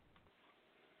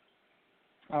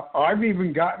 I've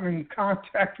even gotten in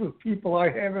contact with people I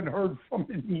haven't heard from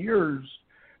in years,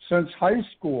 since high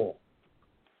school.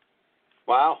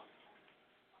 Wow.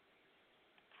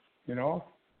 you know.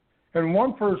 And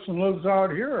one person lives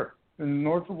out here in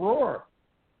North Aurora.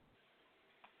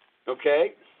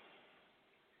 Okay.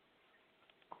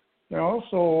 You know,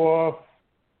 so,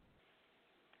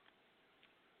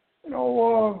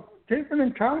 keeping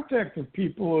in contact with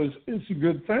people is a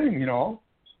good thing, you know.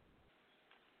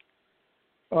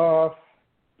 God,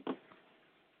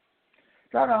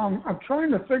 I'm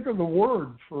trying to think of the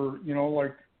word for,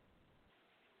 like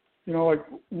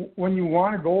when you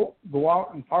want to go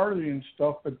out and party and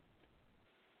stuff, but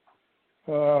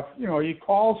you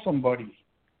call somebody.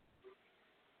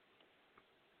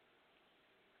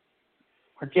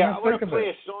 I want to play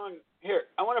a song here.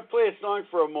 I want to play a song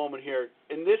for a moment here,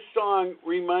 and this song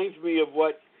reminds me of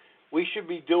what we should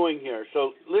be doing here.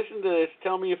 So listen to this.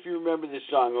 Tell me if you remember this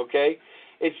song, okay?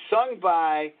 It's sung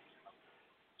by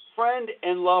Friend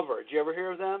and Lover. Did you ever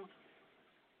hear of them?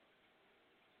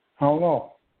 I don't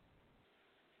know.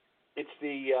 It's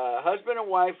the husband and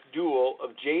wife duo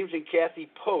of James and Kathy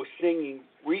Post singing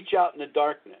 "Reach Out in the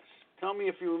Darkness." Tell me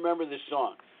if you remember this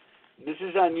song. This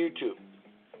is on YouTube.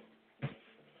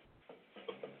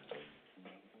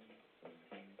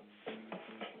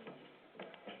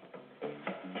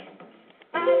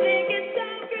 I think it's so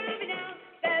groovy now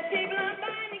that people are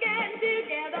finally getting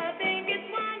together. I think it's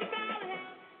wonderful now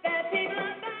that people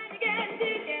are finally getting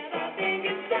together. I think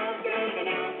it's so groovy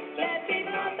now that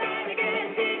people are finally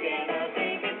getting together. I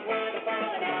think it's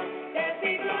wonderful now that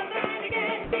people are finally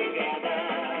getting together.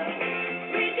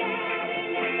 Reach out in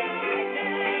the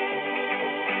darkness.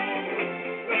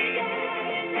 Reach out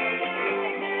in the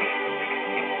darkness.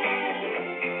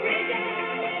 Reach out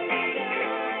in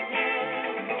the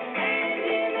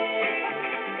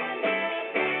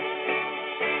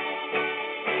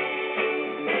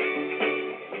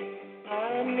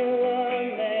I knew a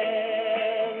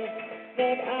man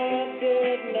that I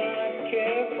did not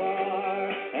care for,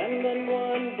 and then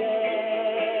one day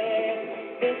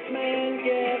this man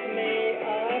gave me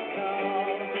a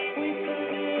call. We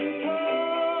sat and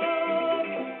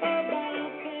talked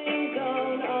about things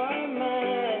on our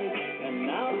mind, and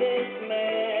now this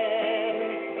man,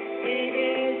 he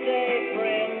is a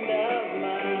friend of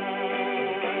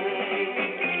mine.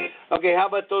 Okay, how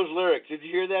about those lyrics? Did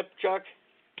you hear that, Chuck?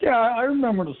 Yeah, I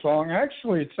remember the song.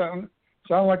 Actually, it sounded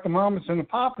like the Mamas and the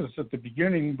Papas at the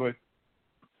beginning, but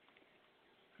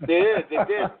They did.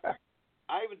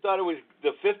 I even thought it was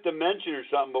the Fifth Dimension or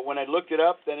something, but when I looked it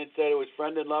up, then it said it was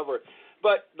Friend and Lover.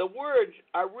 But the words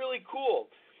are really cool.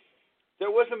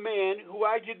 There was a man who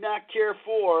I did not care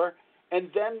for,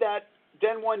 and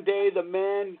then one day the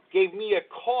man gave me a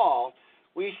call.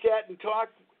 We sat and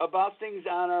talked about things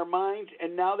on our minds,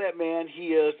 and now that man,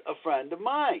 he is a friend of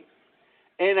mine.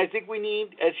 And I think we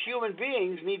need, as human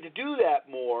beings, need to do that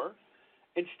more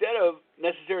instead of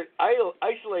necessarily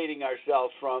isolating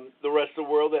ourselves from the rest of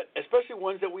the world, especially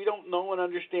ones that we don't know and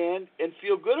understand and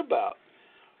feel good about.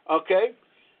 Okay?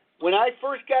 When I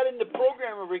first got in the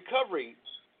program of recovery,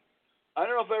 I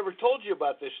don't know if I ever told you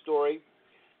about this story.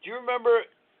 Do you remember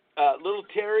little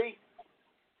Terry?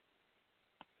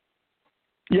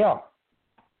 yeah.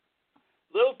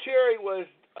 Little Terry was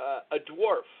a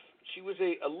dwarf. She was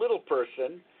a little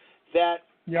person that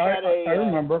had I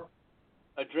remember.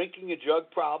 A drinking a jug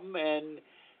problem, and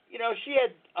she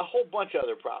had a whole bunch of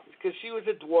other problems because she was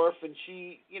a dwarf, and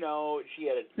she had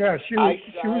she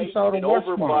was out of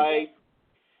overbite,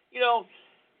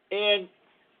 and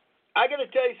I got to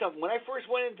tell you something. When I first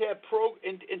went into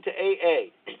into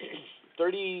AA,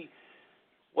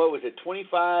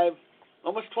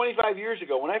 25 years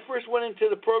ago, when I first went into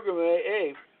the program of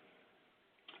AA,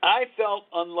 I felt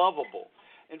unlovable.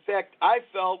 In fact, I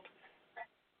felt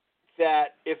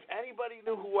that if anybody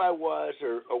knew who I was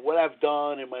or what I've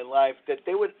done in my life, that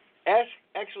they would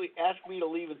actually ask me to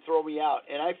leave and throw me out.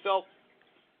 And I felt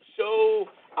so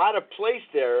out of place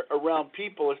there around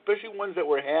people, especially ones that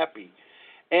were happy.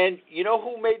 And you know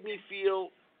who made me feel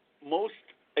most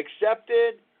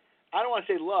accepted? I don't want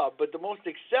to say love, but the most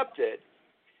accepted,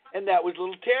 and that was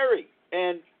little Terry.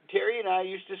 And Terry and I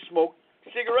used to smoke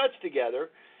cigarettes together,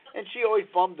 and she always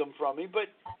bummed them from me, but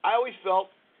I always felt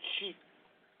she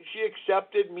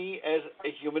accepted me as a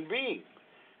human being.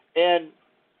 And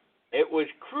it was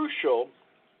crucial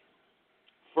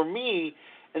for me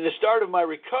in the start of my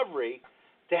recovery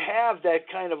to have that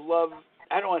kind of love,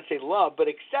 I don't want to say love, but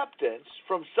acceptance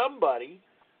from somebody,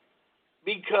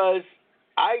 because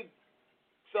I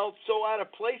felt so out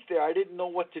of place there, I didn't know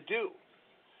what to do.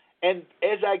 And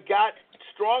as I got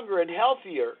stronger and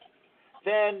healthier,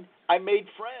 then I made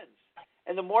friends.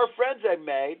 And the more friends I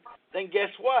made, then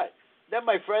guess what? Then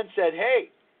my friend said, hey,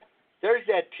 there's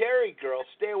that Terry girl.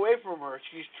 Stay away from her.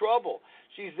 She's trouble.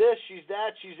 She's this, she's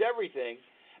that, she's everything.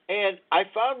 And I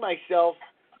found myself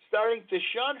starting to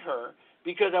shun her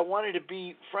because I wanted to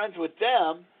be friends with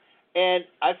them. And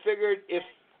I figured if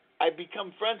I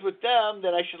become friends with them,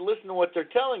 then I should listen to what they're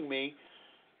telling me.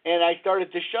 And I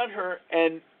started to shun her.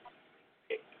 And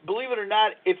believe it or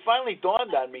not, it finally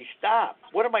dawned on me, stop.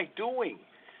 What am I doing?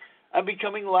 I'm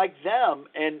becoming like them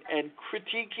and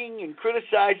critiquing and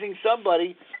criticizing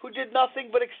somebody who did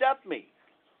nothing but accept me.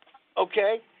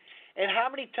 Okay? And how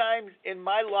many times in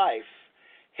my life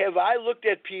have I looked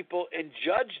at people and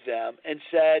judged them and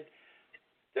said,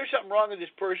 there's something wrong with this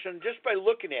person just by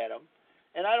looking at them,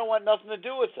 and I don't want nothing to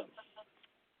do with them.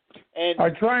 And I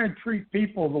try and treat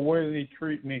people the way they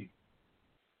treat me.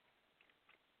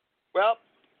 Well,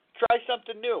 try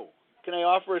something new. Can I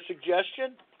offer a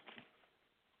suggestion?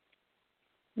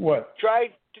 What? Try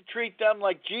to treat them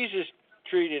like Jesus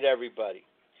treated everybody.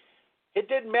 It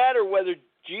didn't matter whether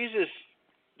Jesus,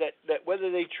 that whether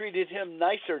they treated him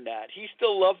nice or not. He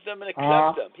still loved them and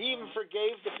accepted them. He even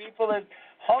forgave the people that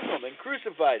hung him and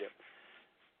crucified him.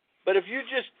 But if you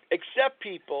just accept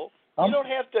people, you don't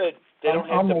have to. They don't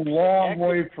have I'm to a long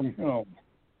way from him.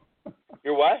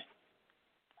 You're what?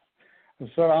 I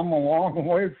said I'm a long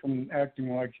way from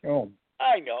acting like him.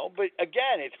 I know, but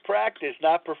again, it's practice,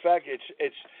 not perfection.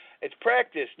 It's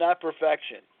practice, not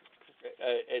perfection.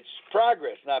 It's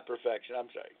progress, not perfection. I'm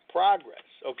sorry, progress.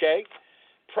 Okay,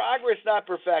 progress, not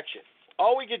perfection.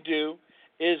 All we can do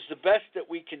is the best that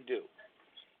we can do.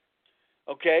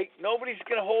 Okay, nobody's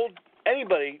going to hold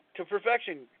anybody to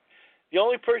perfection. The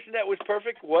only person that was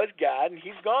perfect was God, and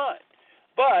he's gone.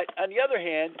 But on the other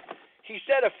hand, he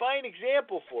set a fine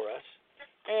example for us,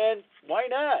 and why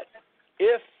not?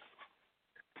 If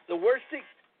the worst thing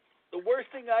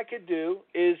I could do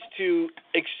is to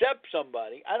accept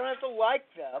somebody. I don't have to like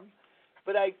them,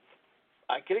 but I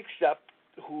can accept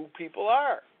who people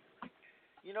are.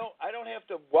 You know, I don't have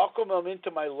to welcome them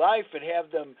into my life and have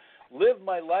them live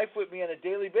my life with me on a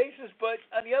daily basis, but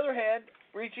on the other hand,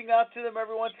 reaching out to them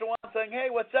every once in a while saying, hey,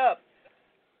 what's up,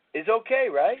 is okay,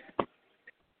 right?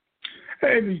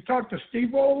 Hey, have you talked to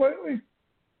Steve-O lately?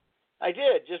 I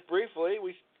did, just briefly.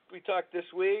 We talked this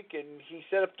week, and he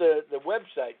set up the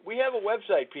website. We have a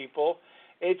website, people.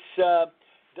 It's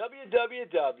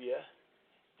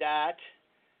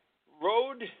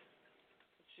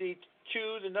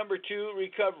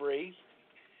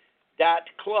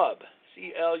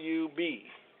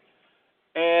C-L-U-B.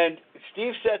 And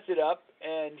Steve sets it up,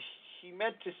 and he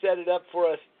meant to set it up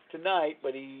for us tonight,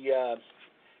 but he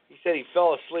said he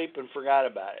fell asleep and forgot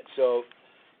about it. So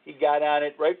he got on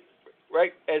it right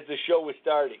as the show was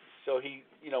starting. So he,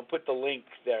 put the link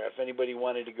there if anybody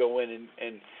wanted to go in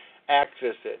and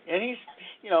access it. And he's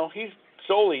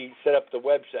solely set up the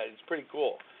website. It's pretty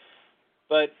cool.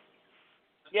 But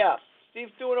yeah,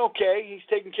 Steve's doing okay. He's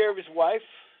taking care of his wife,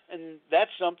 and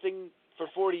that's something for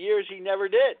 40 years he never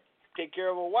did. Take care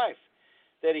of a wife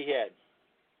that he had.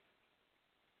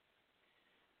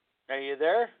 Are you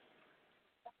there?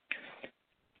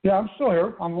 Yeah, I'm still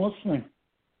here. I'm listening.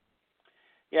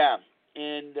 Yeah.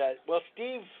 And,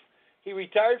 Steve, he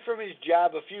retired from his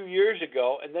job a few years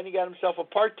ago, and then he got himself a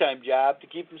part-time job to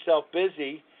keep himself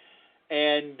busy.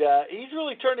 And he's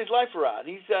really turned his life around.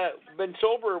 He's been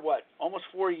sober, almost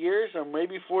 4 years, or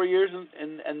maybe 4 years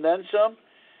and then some.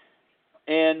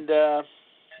 And,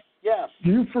 yeah.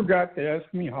 You forgot to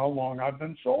ask me how long I've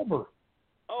been sober.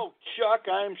 Oh, Chuck,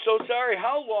 I'm so sorry.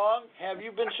 How long have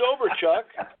you been sober, Chuck?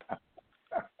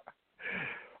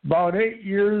 About 8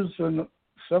 years and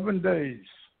 7 days.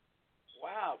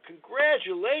 Wow,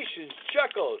 congratulations,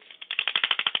 Chuckles.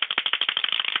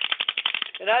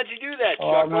 And how'd you do that,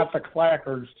 Chuck? Oh, not the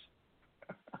clackers.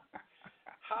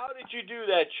 How did you do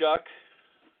that, Chuck?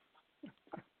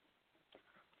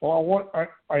 Well,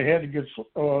 I had to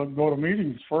go to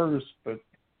meetings first, but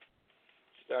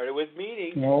started with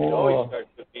meetings. It always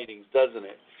starts with meetings, doesn't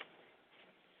it?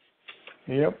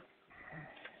 Yep.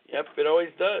 Yep, it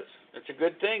always does. It's a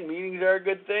good thing. Meetings are a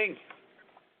good thing.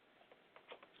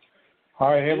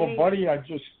 I have a buddy I've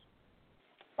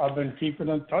been keeping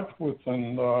in touch with,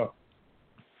 and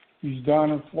he's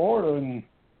down in Florida, and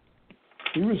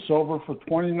he was sober for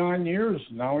 29 years.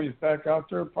 Now he's back out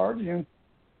there partying.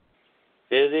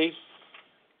 Is he?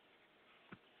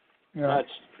 Yeah.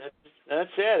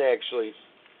 That's sad, actually.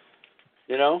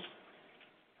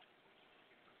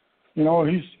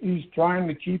 He's trying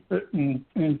to keep it in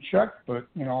check, but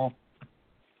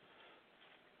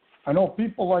I know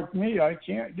people like me. I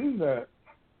can't do that.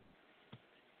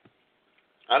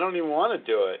 I don't even want to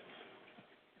do it.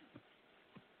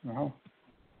 No.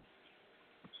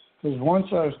 Because once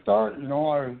I start,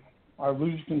 I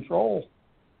lose control.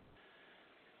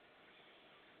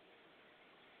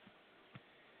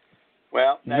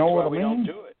 Well, You that's know why what I we mean? don't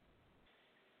do it.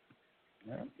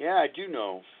 Yeah. Yeah, I do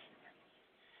know.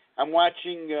 I'm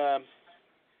watching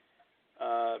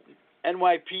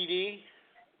NYPD,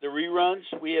 the reruns.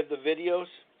 We have the videos,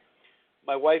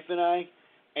 my wife and I,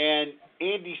 and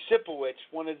Andy Sipowicz,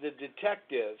 one of the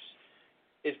detectives,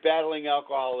 is battling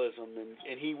alcoholism,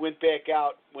 and he went back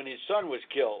out when his son was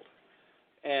killed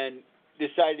and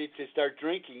decided to start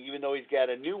drinking, even though he's got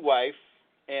a new wife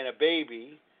and a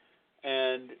baby.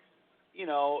 And, you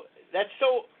know, that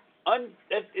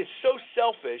is so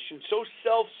selfish and so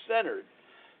self-centered,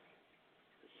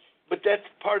 but that's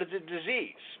part of the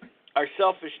disease, our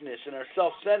selfishness and our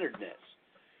self-centeredness.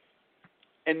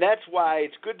 And that's why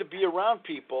it's good to be around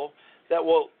people that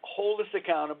will hold us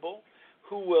accountable,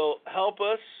 who will help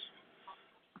us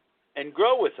and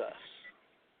grow with us.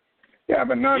 Yeah,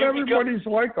 but not everybody's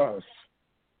like us.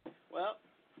 Well,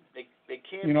 they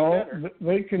can't. You know,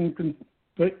 they can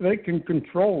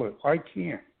control it. I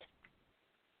can't.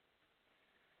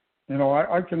 You know,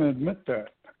 I can admit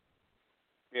that.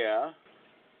 Yeah.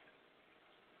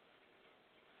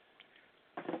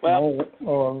 Well, you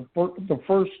know, the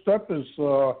first step is,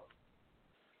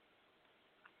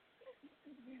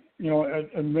 you know,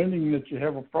 admitting that you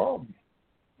have a problem.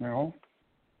 You know.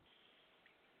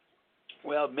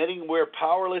 Well, admitting we're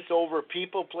powerless over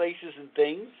people, places, and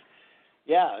things.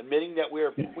 Yeah, admitting that we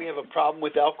have a problem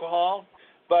with alcohol,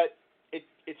 but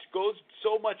it goes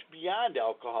so much beyond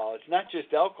alcohol. It's not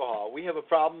just alcohol. We have a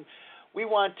problem. We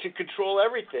want to control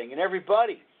everything and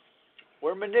everybody.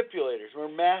 We're manipulators. We're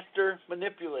master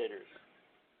manipulators.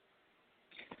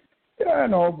 Yeah, I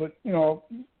know, but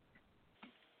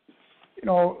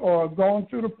going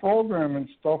through the program and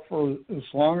stuff for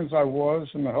as long as I was,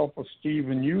 and the help of Steve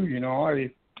and you, you know,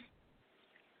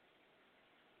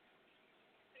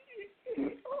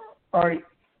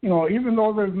 you know, even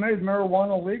though they've made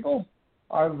marijuana legal,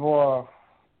 I don't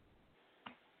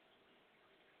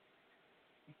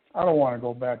want to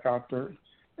go back out there.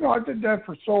 You know, I did that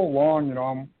for so long. You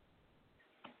know,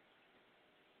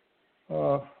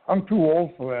 I'm too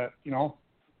old for that. You know.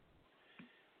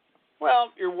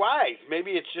 Well, you're wise.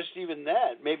 Maybe it's just even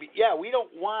that. Maybe, yeah. I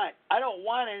don't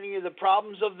want any of the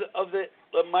problems of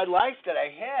my life that I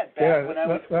had back when I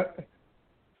was.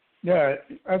 Yeah,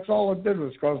 that's all it did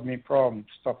was cause me problems,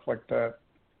 stuff like that.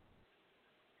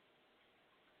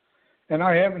 And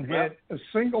I haven't had a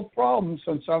single problem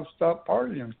since I've stopped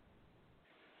partying.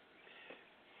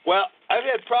 Well, I've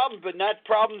had problems, but not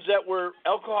problems that were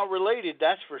alcohol related,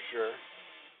 that's for sure.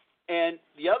 And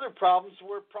the other problems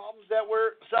were problems that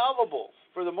were solvable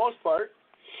for the most part.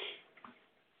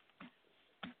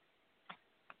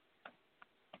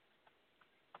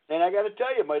 And I got to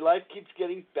tell you, my life keeps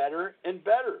getting better and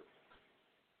better.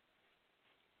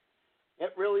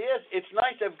 It really is. It's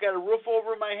nice. I've got a roof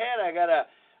over my head. I got a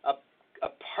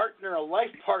partner, a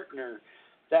life partner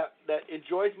that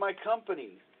enjoys my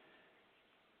company.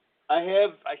 I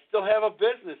still have a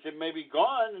business. It may be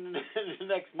gone in the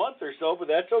next month or so, but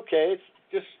that's okay. It's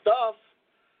just stuff,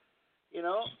 you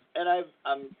know. And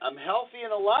I'm healthy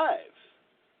and alive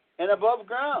and above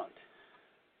ground.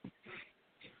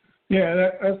 Yeah,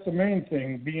 that's the main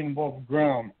thing, being above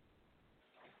ground.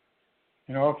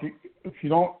 You know,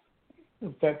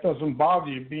 if that doesn't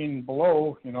bother you being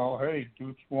below, you know, hey, do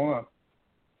what you want.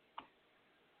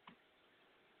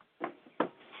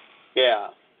 Yeah.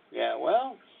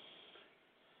 Well,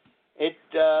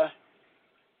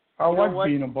 I like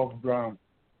being above ground.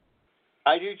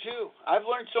 I do too. I've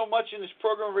learned so much in this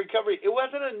program of recovery. It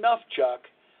wasn't enough, Chuck,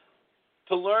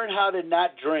 to learn how to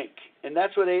not drink, and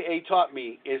that's what AA taught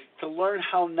me, is to learn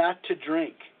how not to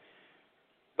drink.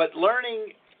 But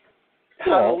learning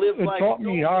how to live life. It taught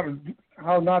me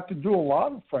how not to do a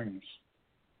lot of things.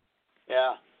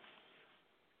 Yeah.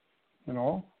 You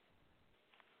know,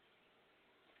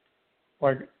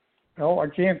 like, hell, I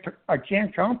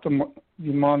can't count the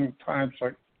amount of times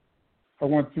I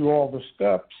went through all the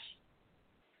steps.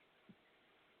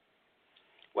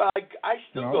 Well, I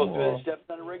still go through the steps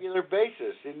on a regular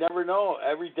basis. You never know.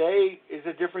 Every day is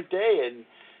a different day,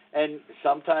 and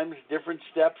sometimes different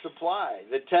steps apply.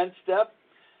 The 10th step,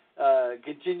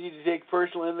 continue to take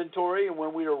personal inventory, and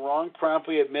when we were wrong,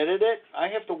 promptly admitted it. I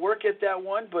have to work at that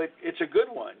one, but it's a good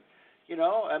one. You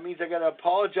know, that means I got to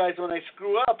apologize when I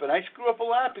screw up, and I screw up a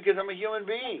lot because I'm a human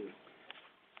being.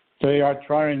 I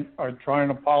try and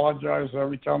apologize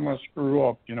every time I screw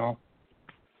up. You know.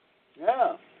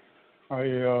 Yeah.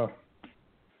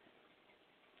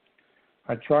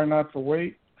 I try not to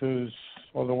wait, because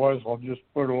otherwise I'll just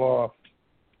put it off.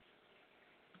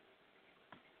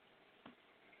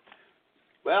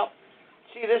 Well,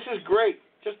 see, this is great.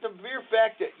 Just the mere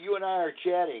fact that you and I are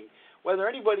chatting, whether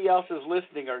anybody else is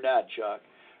listening or not, Chuck,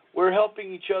 we're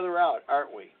helping each other out,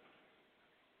 aren't we?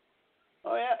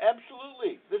 Oh, yeah,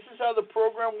 absolutely. This is how the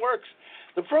program works.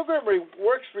 The program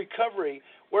recovery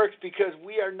works because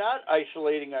we are not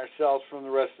isolating ourselves from the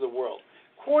rest of the world.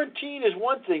 Quarantine is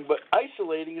one thing, but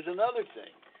isolating is another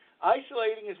thing.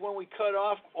 Isolating is when we cut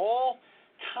off all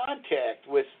contact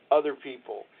with other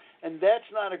people, and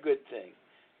that's not a good thing.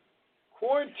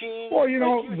 Quarantine. Well,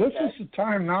 this is the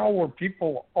time now where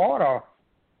people ought to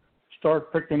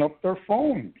start picking up their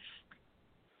phones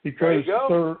because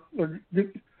they're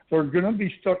going to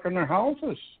be stuck in their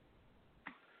houses.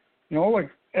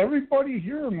 Like everybody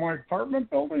here in my apartment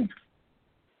building,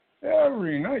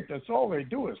 every night that's all they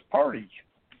do is party.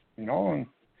 And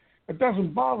it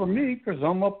doesn't bother me because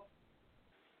I'm up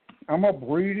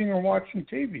reading or watching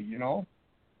TV.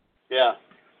 Yeah.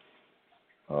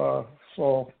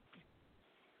 So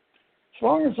as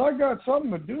long as I got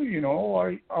something to do,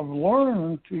 I've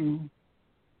learned to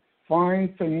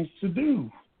find things to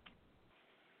do.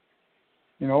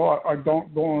 I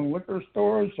don't go in liquor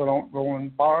stores. I don't go in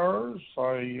bars.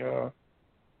 I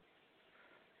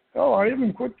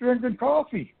even quit drinking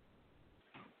coffee.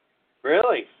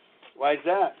 Really? Why is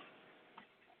that?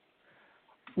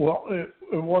 Well, it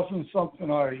wasn't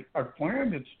something I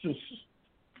planned. It's just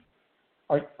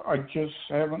I just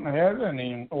haven't had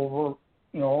any in over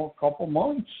a couple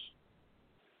months.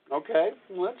 Okay,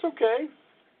 well that's okay.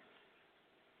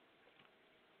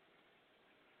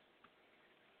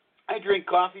 I drink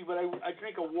coffee, but I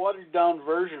drink a watered down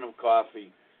version of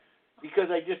coffee because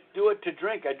I just do it to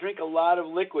drink. I drink a lot of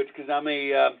liquids because I'm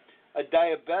a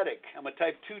diabetic. I'm a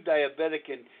type 2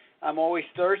 diabetic, and I'm always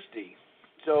thirsty.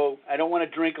 So I don't want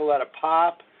to drink a lot of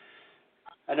pop.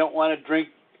 I don't want to drink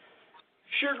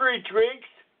sugary drinks.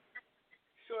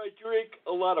 So I drink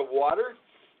a lot of water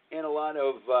and a lot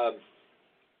of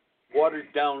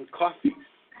watered down coffee.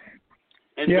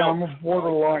 And yeah, milk.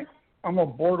 I'm a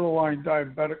borderline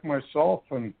diabetic myself,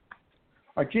 and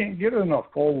I can't get enough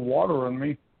cold water in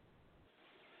me.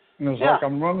 And it's like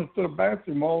I'm running to the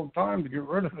bathroom all the time to get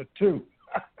rid of it, too.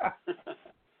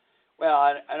 Well,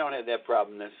 I don't have that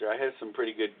problem necessarily. I have some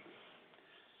pretty good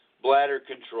bladder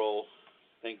control,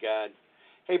 thank God.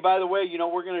 Hey, by the way,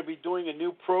 we're going to be doing a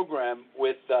new program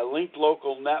with Linked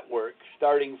Local Network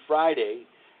starting Friday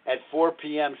at 4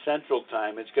 p.m. Central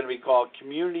Time. It's going to be called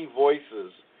Community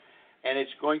Voices, and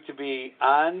it's going to be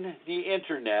on the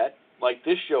Internet, like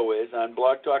this show is, on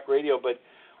Blog Talk Radio, but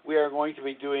we are going to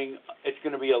be it's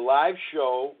going to be a live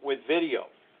show with video.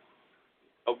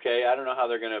 Okay, I don't know how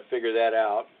they're going to figure that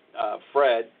out.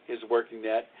 Fred is working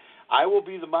that. I will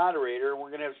be the moderator. We're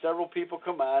going to have several people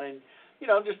come on, and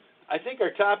I think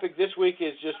our topic this week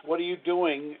is just what are you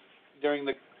doing during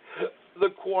the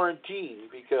quarantine,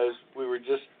 because we were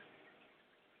just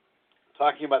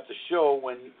talking about the show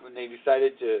when they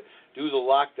decided to do the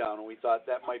lockdown, and we thought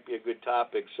that might be a good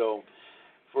topic. So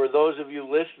for those of you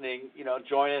listening,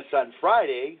 join us on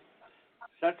Friday,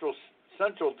 Central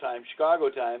Time, Chicago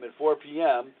time, at 4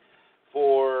 p.m.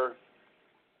 for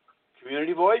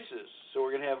Community Voices. So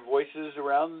we're going to have voices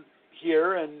around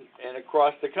here and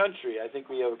across the country. I think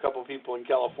we have a couple people in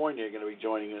California going to be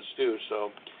joining us too,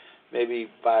 so maybe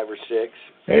 5 or 6.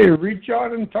 Hey, reach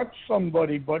out and touch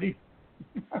somebody, buddy.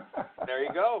 There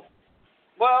you go.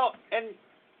 Well, and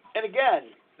again,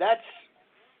 that's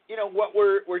what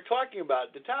we're talking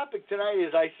about. The topic tonight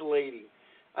is isolation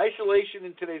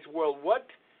in today's world. What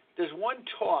does one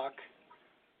talk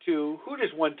to? Who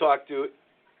does one talk to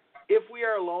if we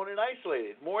are alone and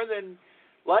isolated? More than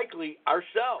likely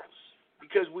ourselves,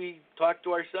 because we talk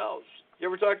to ourselves. You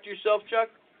ever talk to yourself, Chuck?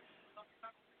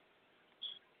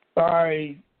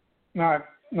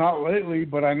 Not lately,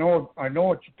 but I know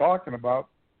what you're talking about.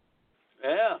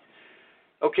 Yeah.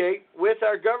 Okay, with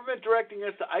our government directing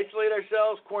us to isolate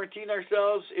ourselves, quarantine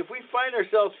ourselves, if we find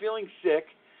ourselves feeling sick,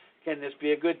 can this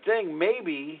be a good thing?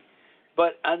 Maybe.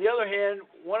 But on the other hand,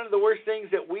 one of the worst things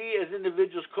that we as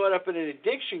individuals caught up in an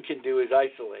addiction can do is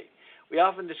isolate. We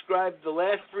often describe the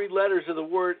last 3 letters of the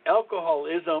word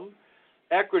alcoholism,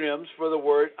 acronyms for the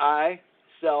word I,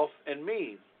 self, and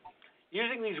me.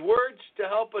 Using these words to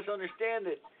help us understand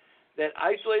that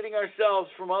isolating ourselves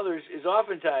from others is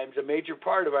oftentimes a major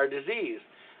part of our disease.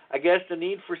 I guess the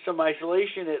need for some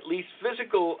isolation, at least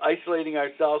physical isolating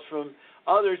ourselves from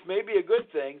others, may be a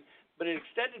good thing, but an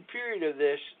extended period of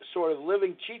this sort of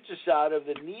living cheats us out of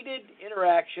the needed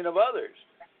interaction of others.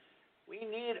 We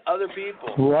need other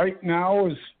people. Right now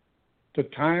is the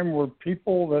time where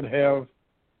people that have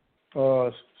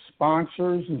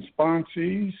sponsors and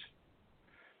sponsees,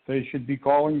 they should be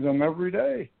calling them every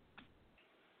day.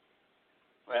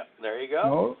 Well, there you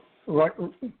go.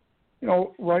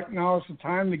 right now is the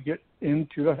time to get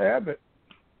into the habit.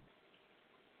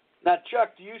 Now,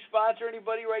 Chuck, do you sponsor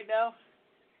anybody right now?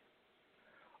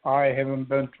 I haven't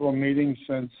been to a meeting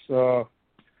since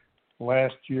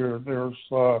last year.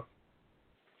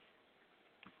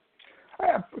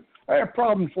 I have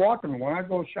problems walking when I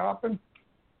go shopping.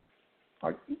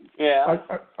 I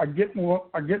get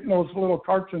in those little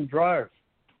carts and drive.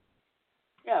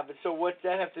 Yeah, but so what's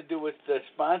that have to do with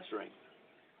sponsoring?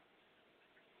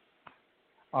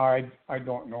 I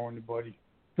don't know anybody.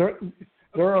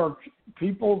 There are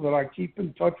people that I keep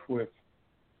in touch with.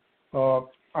 From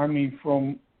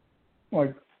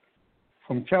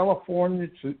California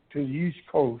to the East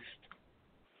Coast.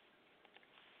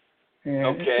 And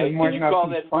okay. Did you call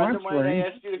that friend of mine I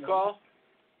asked you to call?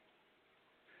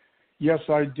 Yes,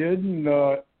 I did, and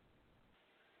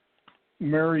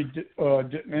Mary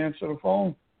didn't answer the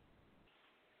phone.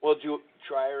 Well, did you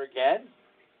try her again?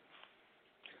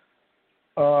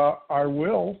 I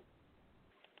will.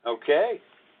 Okay,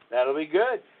 that'll be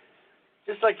good.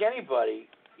 Just like anybody,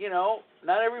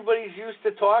 not everybody's used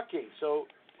to talking, so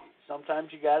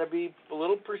sometimes you got to be a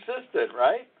little persistent,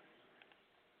 right?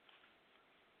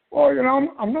 Well,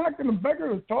 I'm not going to beg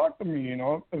her to talk to me,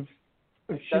 if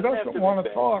she doesn't want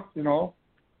to talk,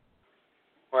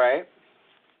 Right.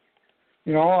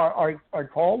 I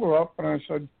called her up and I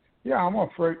said, yeah, I'm a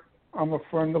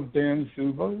friend of Dan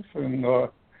Zuba's, and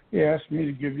he asked me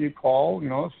to give you a call,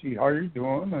 see how you're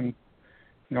doing, and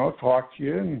talk to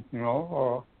you, and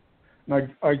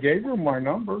and I gave her my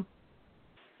number.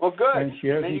 Well, good. And she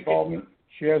hasn't called me.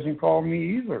 She hasn't called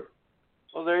me either.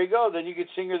 Well, there you go. Then you could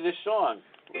sing her this song.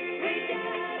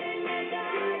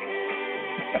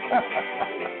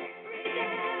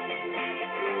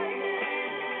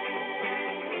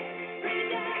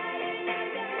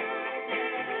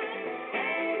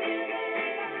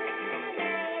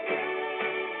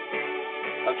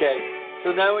 Okay,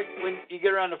 so now when you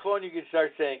get her on the phone, you can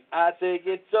start saying, I think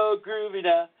it's so groovy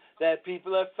now that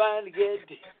people are finally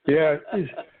getting... Yeah,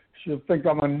 she'll think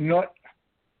I'm a nut.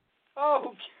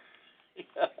 Oh,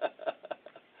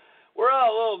 we're all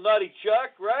a little nutty,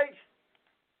 Chuck, right?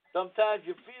 Sometimes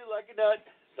you feel like a nut,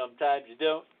 sometimes you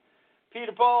don't.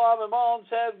 Peter Paul Mounds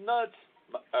have nuts.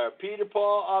 Peter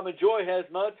Paul Joy has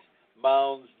nuts.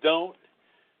 Mounds don't.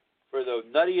 For the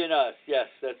nutty in us. Yes,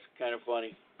 that's kind of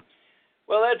funny.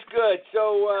 Well, that's good.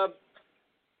 So,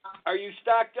 are you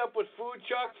stocked up with food,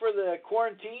 Chuck, for the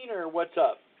quarantine, or what's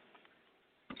up?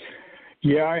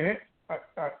 Yeah, I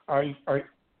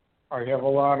have a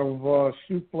lot of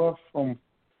soup left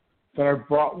that I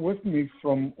brought with me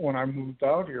from when I moved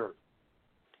out here,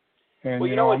 and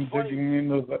well, I'm digging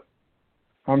into that.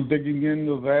 I'm digging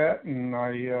into that, and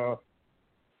I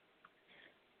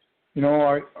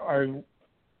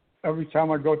every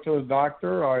time I go to the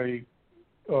doctor, I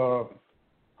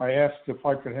asked if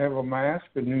I could have a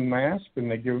new mask, and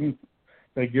they give me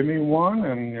one,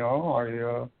 and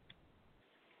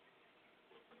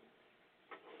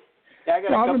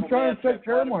I've been trying to take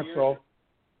care of myself.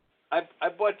 I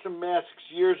bought some masks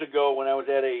years ago when I was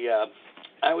at a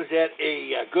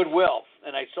Goodwill,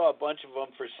 and I saw a bunch of them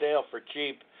for sale for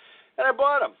cheap, and I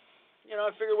bought them. I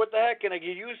figured, what the heck, and I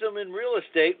could use them in real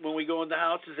estate when we go into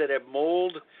houses that have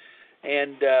mold,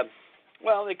 and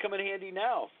they come in handy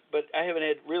now. But I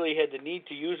haven't really had the need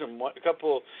to use them.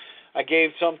 I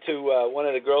gave some to one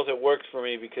of the girls that worked for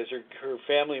me because her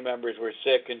family members were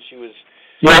sick, and she was.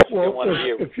 Yeah, well,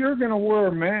 if you're going to wear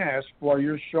a mask while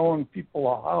you're showing people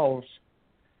a house,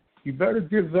 you better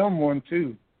give them one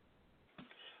too.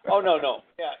 Oh no!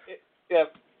 Yeah.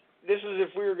 This is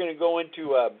if we were going to go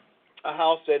into a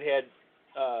house that had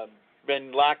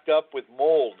been locked up with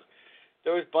mold.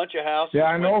 There was a bunch of houses. Yeah,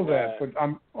 I know that, but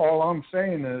all I'm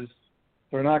saying is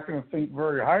they're not going to think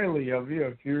very highly of you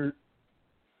if you're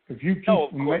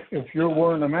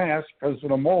wearing a mask because of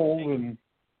the mold and.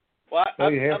 Well,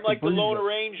 I'm like the Lone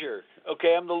Ranger.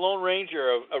 Okay, I'm the Lone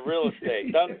Ranger of real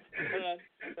estate.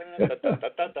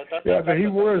 Yeah, but he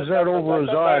wears that over his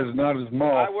eyes, not his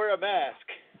mouth. I wear a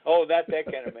mask. Oh, not that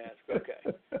kind of mask. Okay.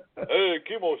 Hey,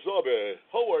 Kimosabe,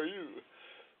 how are you?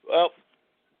 Well,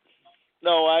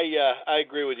 no, I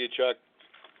agree with you, Chuck.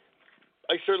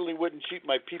 I certainly wouldn't cheat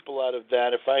my people out of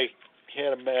that. If I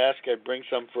had a mask, I'd bring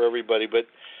some for everybody. But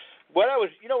what I was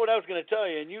going to tell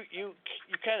you, and you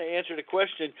kind of answered the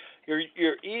question.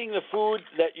 You're eating the food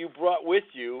that you brought with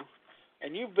you,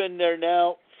 and you've been there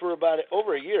now for about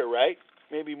over a year, right?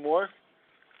 Maybe more.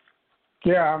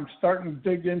 Yeah, I'm starting to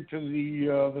dig into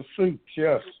the soups.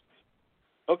 Yes.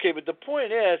 Okay, but the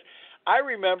point is, I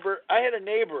remember I had a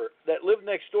neighbor that lived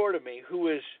next door to me who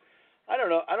was, I don't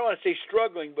want to say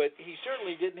struggling, but he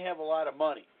certainly didn't have a lot of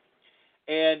money.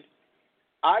 And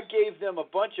I gave them a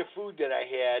bunch of food that I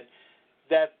had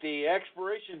that the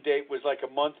expiration date was like a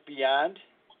month beyond,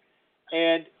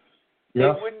 and they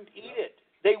wouldn't eat it.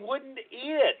 They wouldn't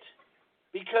eat it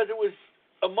because it was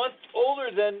a month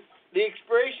older than the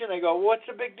expiration. I go, what's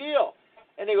the big deal?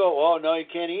 And they go, oh, no, you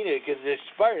can't eat it because it's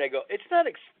expired. I go, it's not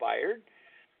expired.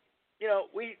 You know,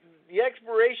 the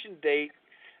expiration date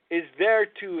is there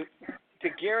to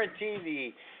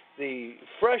guarantee the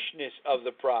freshness of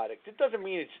the product. It doesn't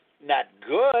mean it's not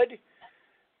good.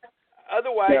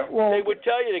 Otherwise, they would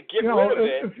tell you to get rid of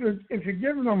it. If you're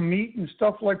giving them meat and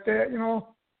stuff like that, you know,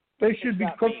 they should be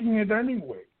cooking it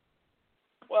anyway.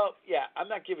 Well, yeah, I'm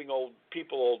not giving old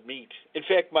people meat. In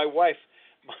fact, my wife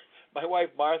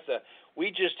Martha, we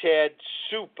just had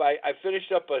soup. I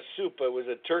finished up a soup. It was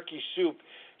a turkey soup.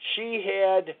 She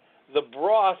had the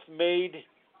broth made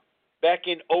back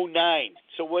in 2009.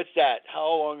 So what's that? How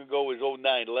long ago was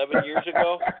 2009? 11 years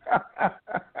ago? I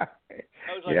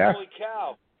was like, holy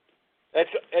cow. That's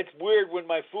weird when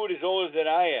my food is older than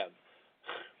I am.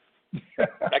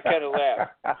 I kind of laugh.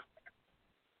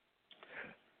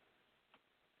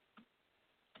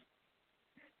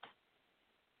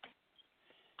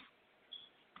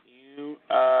 You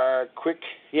are quick.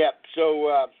 Yep.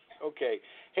 So, okay.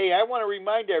 Hey, I want to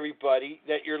remind everybody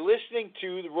that you're listening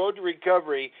to The Road to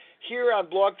Recovery here on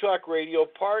Blog Talk Radio,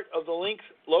 part of the Lynx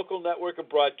local network of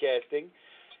broadcasting.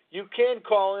 You can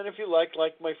call in if you like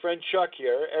my friend Chuck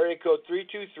here, area code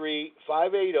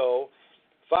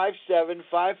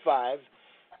 323-580-5755.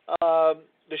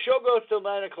 The show goes till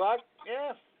 9 o'clock.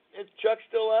 Yeah, if Chuck's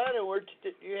still on and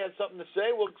you have something to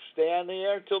say, we'll stay on the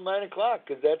air till 9 o'clock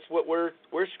because that's what we're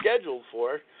scheduled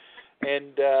for.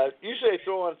 And usually I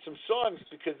throw on some songs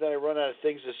because then I run out of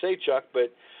things to say, Chuck,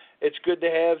 but it's good to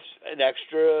have an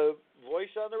extra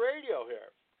voice on the radio here.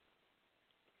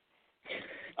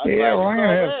 I'm going to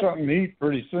have something to eat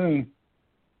pretty soon.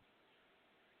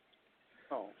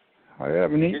 Oh. I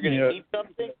haven't eaten yet. You're going to eat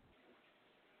something?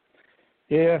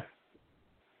 Yeah.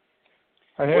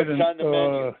 What's on the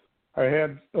menu? I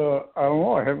don't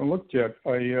know, I haven't looked yet.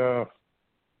 I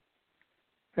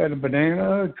had a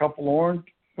banana, a couple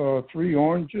 3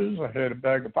 oranges. I had a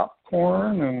bag of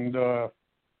popcorn, and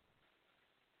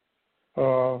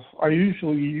I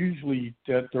usually eat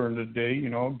that during the day, you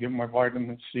know, get my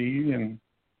vitamin C, and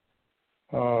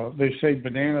they say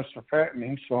bananas are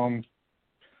fattening, so I'm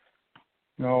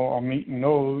eating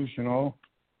those, you know.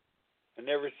 I've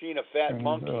never seen a fat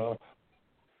monkey.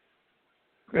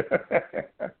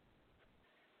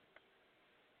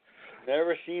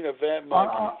 Never seen a fat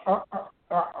monkey.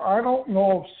 I don't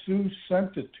know if Sue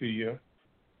sent it to you,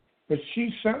 but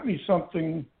she sent me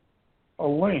something, a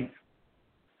link.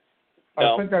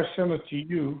 No. I think I sent it to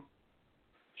you.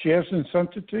 She hasn't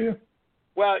sent it to you?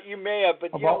 Well, you may have,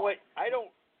 but you know what? I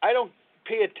don't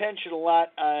pay attention a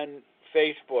lot on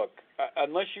Facebook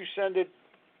unless you send it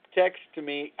text to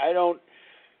me. I don't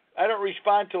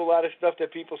respond to a lot of stuff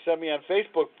that people send me on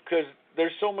Facebook because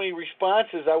there's so many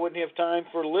responses. I wouldn't have time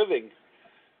for living.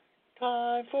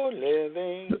 Time for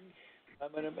living.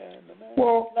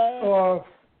 Well,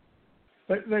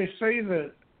 they say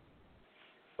that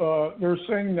they're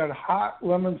saying that hot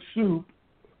lemon soup,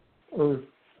 or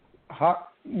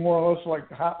hot, more or less like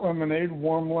hot lemonade,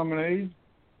 warm lemonade.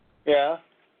 Yeah.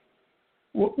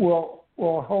 Will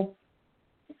help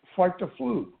fight the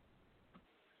flu.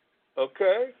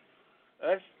 Okay,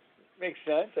 that makes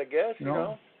sense, I guess. You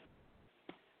know.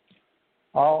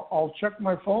 I'll check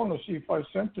my phone to see if I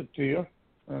sent it to you,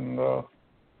 and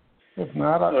if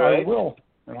not, I will.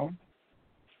 You know.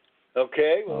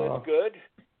 Okay, well that's good.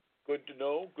 Good to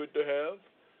know. Good to have.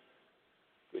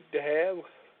 Good to have.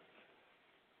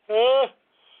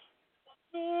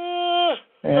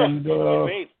 And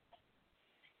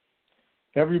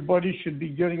everybody should be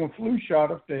getting a flu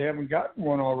shot if they haven't gotten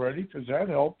one already, because that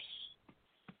helps.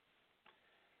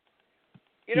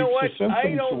 You know what?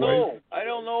 I don't know. I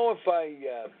don't know if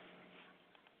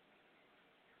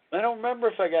I don't remember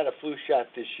if I got a flu shot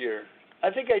this year.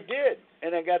 I think I did,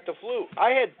 and I got the flu.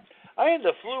 I had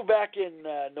the flu back in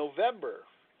November,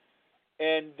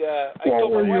 and I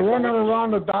told my wife. Were you running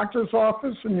around the doctor's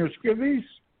office in your skivvies?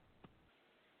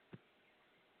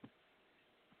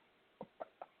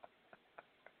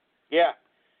 Yeah.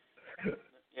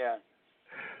 Yeah.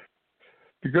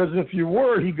 Because if you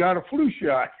were, he got a flu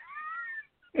shot.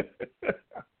 I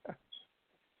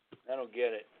don't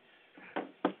get it.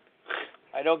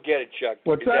 I don't get it, Chuck.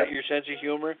 What's Is that your sense of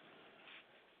humor?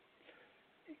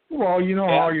 Well, you know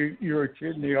how you're a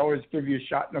kid and they always give you a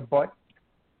shot in the butt?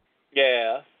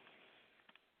 Yeah.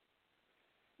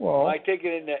 Well, I take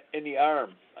it in the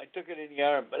arm. I took it in the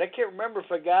arm, but I can't remember if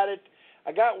I got it.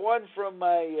 I got one from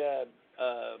my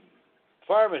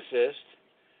pharmacist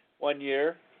one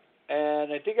year,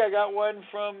 and I think I got one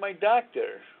from my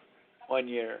doctor one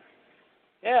year.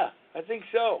 Yeah, I think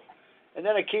so. And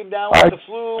then I came down with the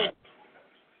flu,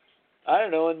 I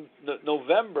don't know, in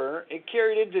November. It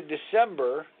carried into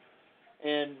December,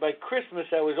 and by Christmas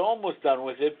I was almost done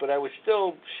with it, but I was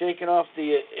still shaking off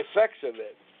the effects of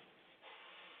it.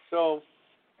 So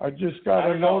I just got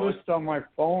a notice on my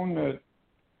phone that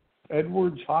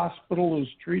Edwards Hospital is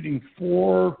treating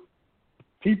 4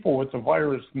 people with the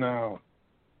virus now.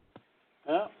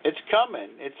 Well, it's coming.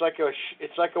 It's like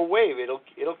a wave.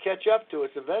 It'll catch up to us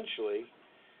eventually.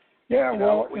 Yeah,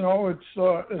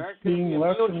 it's being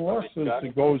less and less as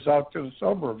it goes out to the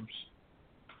suburbs.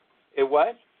 It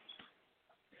what?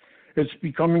 It's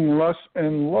becoming less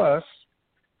and less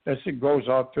as it goes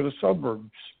out to the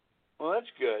suburbs. Well,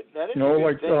 that's good. That is a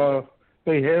good thing.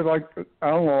 They had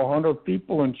 100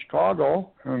 people in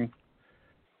Chicago, and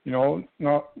now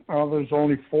there's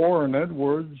only 4 in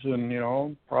Edwards,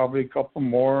 and probably a couple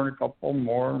more,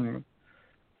 and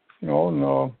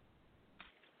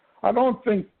I don't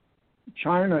think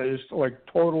China is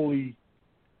totally,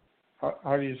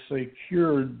 how do you say,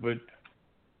 cured, but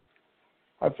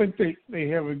I think they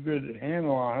have a good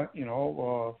handle on it.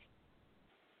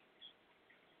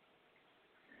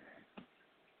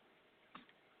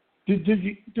 Did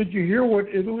you hear what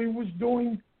Italy was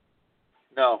doing?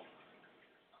 No.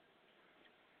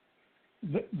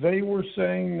 They were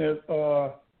saying that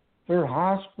their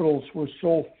hospitals were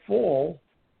so full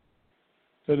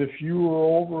that if you were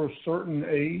over a certain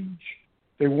age,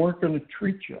 they weren't going to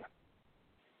treat you.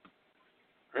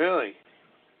 Really?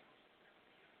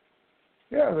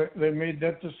 Yeah, they made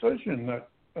that decision that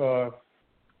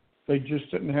they just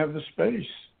didn't have the space.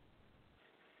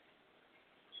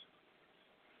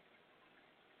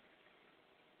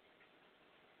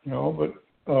 But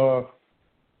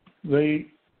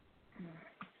they,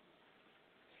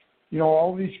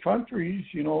 all these countries,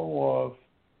 the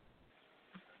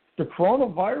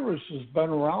coronavirus has been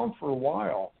around for a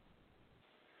while,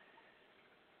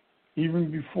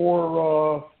 even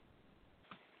before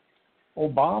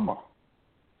Obama.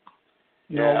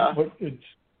 But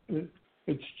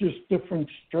it's just different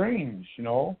strains.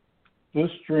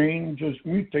 This strain just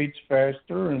mutates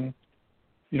faster, and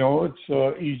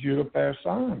it's easier to pass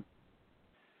on.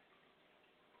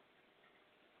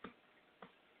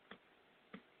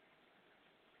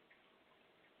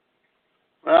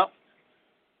 Well,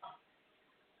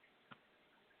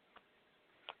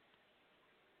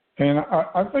 and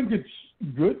I think it's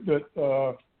good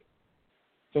that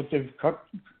they've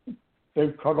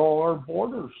cut all our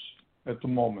borders at the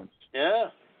moment.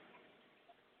 Yeah.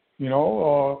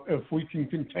 If we can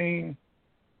contain,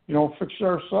 fix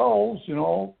ourselves,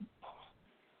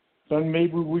 then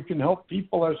maybe we can help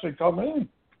people as they come in.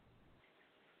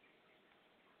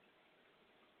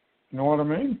 You know what I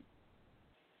mean?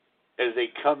 As they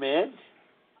come in?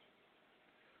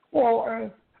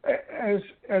 Well,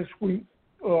 as we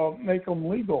make them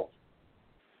legal,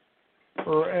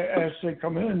 or as they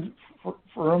come in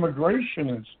for immigration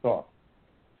and stuff.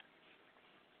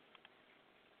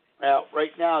 Now, right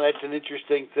now, that's an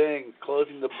interesting thing,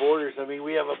 closing the borders. I mean,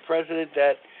 we have a president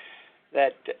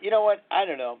that you know what? I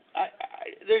don't know.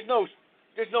 There's no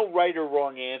right or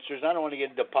wrong answers. I don't want to get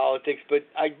into politics, but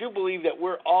I do believe that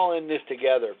we're all in this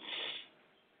together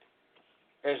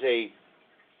as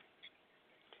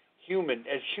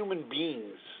human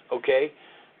beings, okay?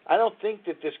 I don't think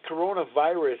that this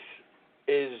coronavirus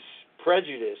is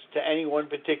prejudiced to any one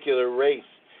particular race.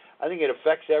 I think it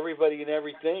affects everybody and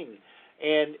everything.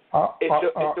 And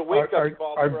it's a wake-up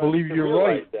call for us to realize that. I believe you're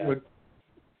right, but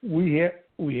we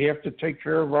have to take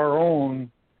care of our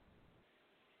own.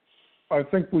 I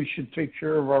think we should take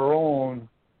care of our own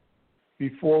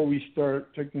before we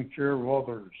start taking care of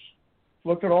others.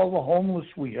 Look at all the homeless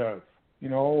we have.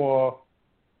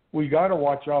 We got to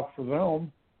watch out for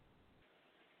them.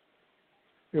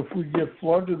 If we get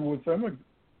flooded with them,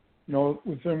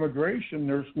 with immigration,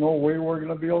 there's no way we're going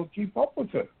to be able to keep up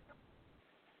with it.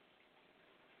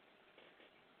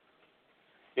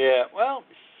 Yeah, well,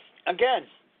 again,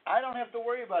 I don't have to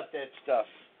worry about that stuff.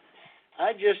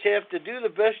 I just have to do the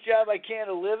best job I can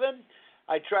of living.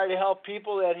 I try to help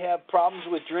people that have problems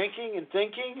with drinking and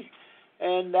thinking,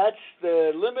 and that's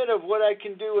the limit of what I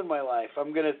can do in my life.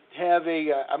 I'm going to have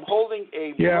I'm holding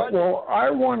a... Yeah, well, I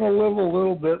want to live a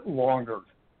little bit longer.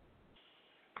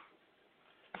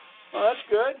 Well, that's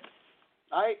good.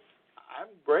 I'm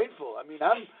grateful. I mean,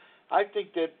 I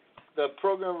think that the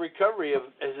program of recovery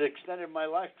has extended my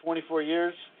life 24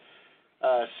 years,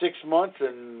 6 months,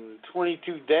 and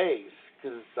 22 days.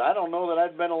 Because I don't know that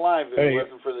I'd been alive if it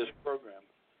wasn't for this program.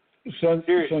 since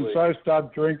Seriously. I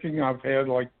stopped drinking, I've had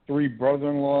like 3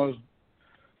 brother-in-laws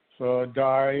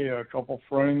die, a couple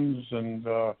friends, and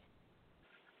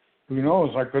who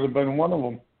knows? I could have been one of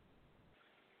them.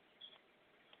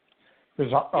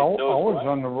 Because I was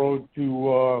on the road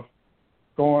to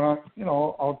going on,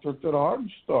 out there to the hard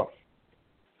stuff.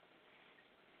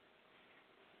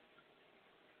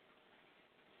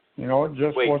 It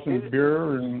just wasn't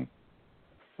beer and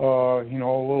a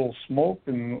little smoke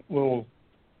and little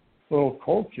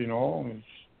coke. It was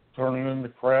turning into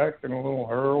crack and a little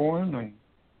heroin and.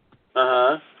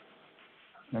 And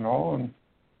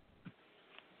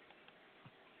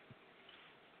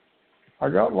I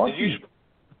got lucky.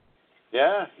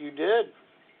 Yeah, you did.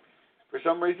 For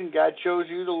some reason, God chose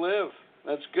you to live.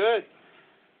 That's good.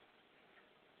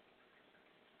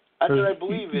 That's what I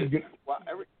believe it.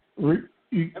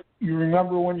 You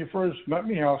remember when you first met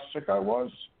me, how sick I was?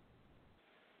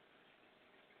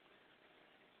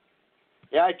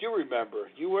 Yeah, I do remember.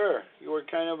 You were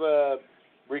kind of a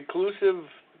reclusive,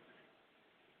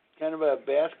 kind of a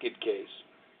basket case.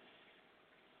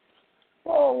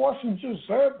 Well, it wasn't just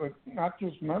that, but not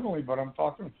just mentally, but I'm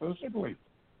talking physically.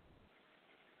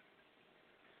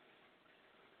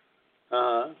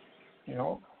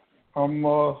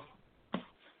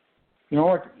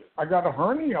 I got a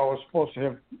hernia I was supposed to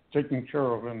have taken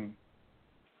care of, and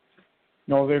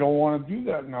they don't want to do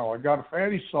that now. I got a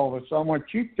fatty cell that's on my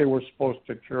cheek they were supposed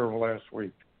to take care of last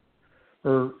week,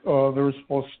 or they were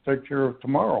supposed to take care of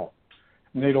tomorrow,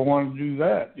 and they don't want to do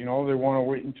that. They want to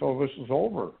wait until this is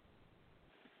over.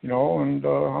 And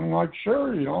I'm like,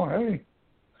 sure, hey,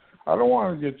 I don't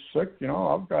want to get sick.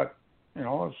 I've got,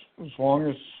 as long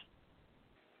as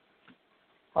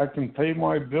I can pay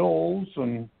my bills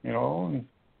and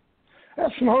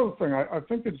that's another thing. I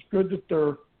think it's good that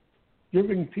they're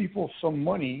giving people some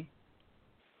money,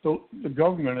 the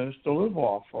government is, to live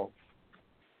off of.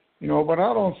 But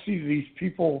I don't see these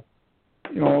people,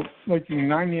 making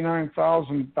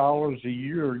 $99,000 a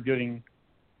year getting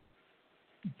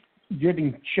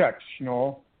checks,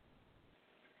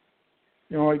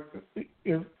 like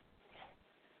if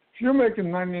you're making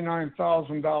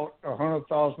 $99,000,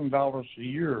 $100,000 a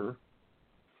year,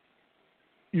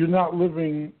 you're not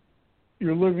living.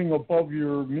 You're living above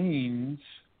your means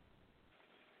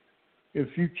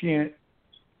if you can't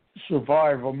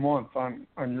survive a month on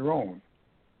your own.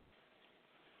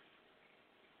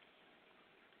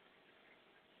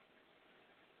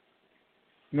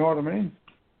 You know what I mean?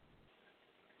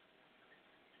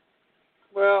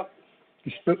 Well,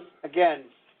 again,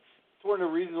 it's one of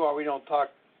the reasons why we don't talk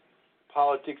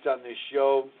politics on this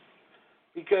show,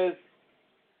 because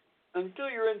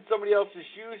until you're in somebody else's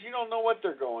shoes, you don't know what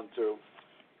they're going through.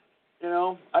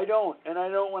 I don't, and I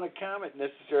don't want to comment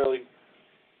necessarily.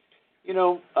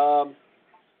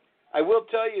 I will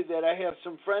tell you that I have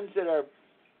some friends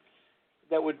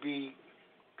that would be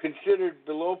considered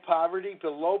below poverty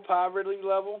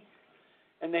level,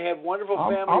 and they have wonderful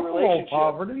family relationships.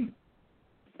 Below poverty.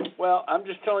 Well, I'm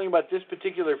just telling you about this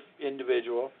particular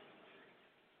individual.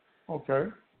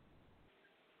 Okay.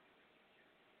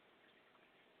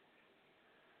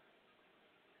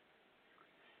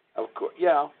 Of course,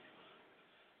 yeah.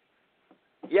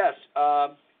 Yes,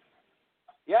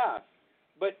 yeah,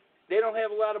 but they don't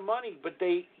have a lot of money, but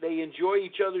they enjoy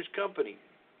each other's company.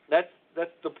 That's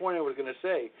the point I was going to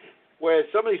say. Whereas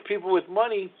some of these people with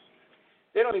money,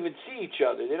 they don't even see each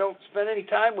other. They don't spend any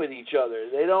time with each other.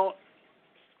 They don't,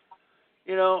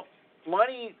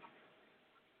 money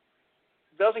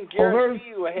doesn't guarantee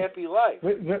you a happy life.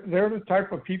 They're the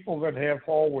type of people that have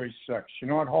hallway sex. You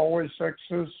know what hallway sex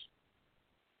is?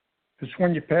 It's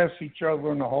when you pass each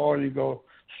other in the hall, you go,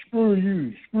 screw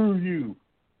you, screw you.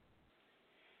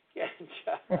 Yeah,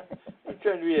 Chuck. I'm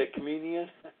trying to be a comedian.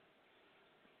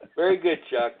 Very good,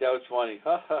 Chuck. That was funny.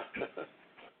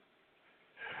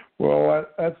 Well,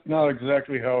 that's not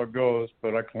exactly how it goes,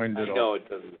 but I cleaned it up. No, it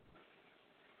doesn't.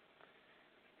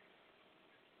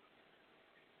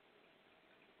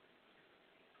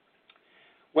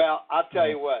 Well, I'll tell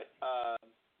you what.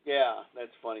 Yeah,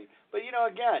 that's funny. But,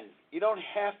 again, you don't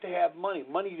have to have money.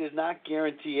 Money does not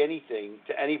guarantee anything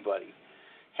to anybody.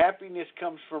 Happiness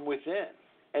comes from within.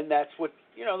 And that's what,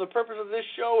 the purpose of this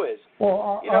show is.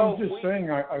 Well, I'm just saying,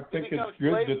 I think it's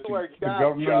good that the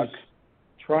government is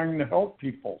trying to help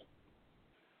people.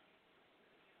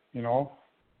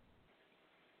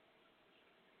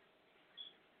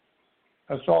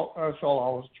 That's all I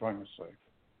was trying to say.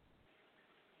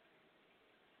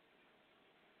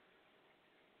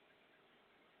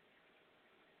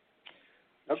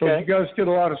 Okay. So did you guys get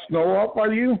a lot of snow up by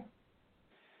you?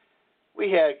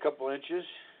 We had a couple inches.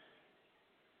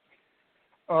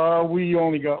 We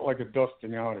only got like a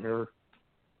dusting out here.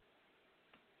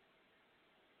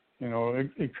 You know,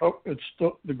 it's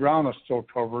still, the ground is still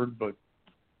covered, but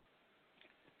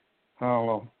I don't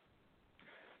know.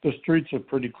 The streets are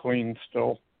pretty clean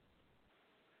still.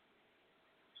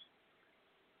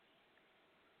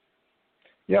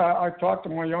 Yeah, I talked to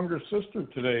my younger sister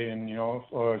today, and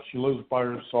she lives by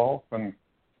herself, and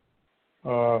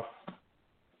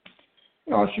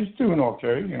she's doing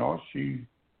okay.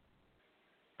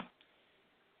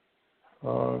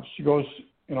 She goes,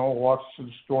 walks to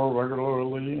the store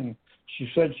regularly, and she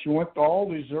said she went to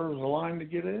Aldi's. There was a line to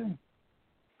get in.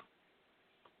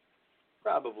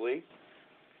 Probably.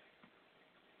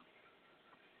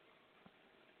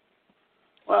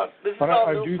 Well, this is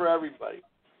all new for everybody.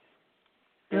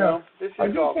 This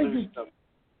is all new stuff.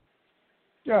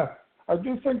 Yeah, I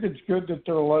do think it's good that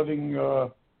they're letting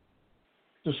the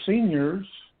seniors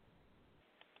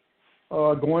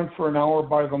go in for an hour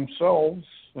by themselves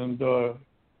and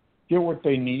get what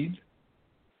they need.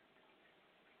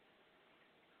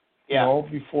 Yeah.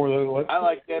 Before they let. I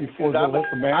like that before because they let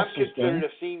the masses I'm considered in. a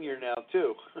senior now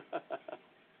too.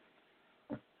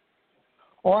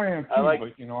 Oh, I am too, but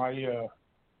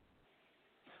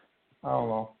I don't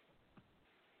know.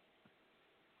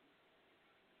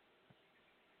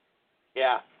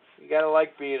 Yeah, you gotta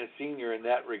like being a senior in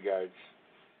that regards.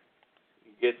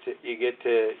 You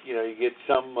get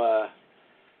some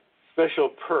special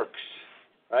perks,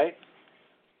 right?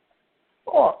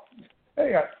 Oh,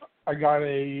 hey, I got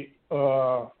a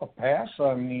pass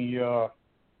on the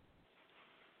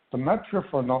Metro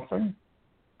for nothing.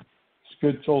 It's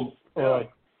good till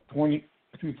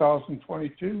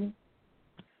 2022,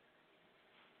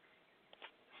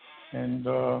 and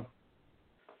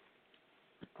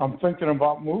I'm thinking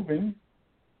about moving.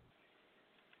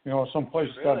 Someplace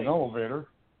that's got an elevator.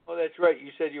 Oh, that's right.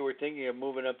 You said you were thinking of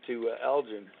moving up to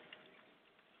Elgin.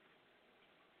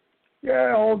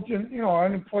 Yeah, Elgin.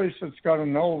 Any place that's got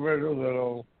an elevator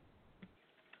that'll,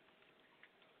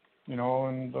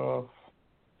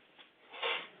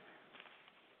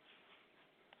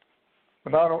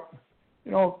 but I don't.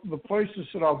 The places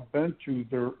that I've been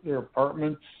to, their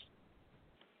apartments.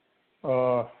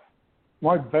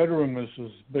 My bedroom is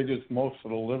as big as most of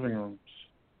the living rooms.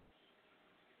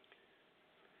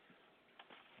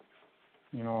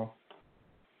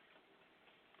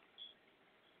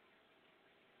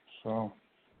 So.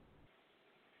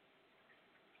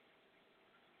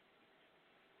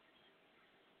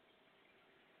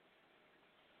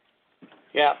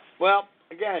 Yeah. Well,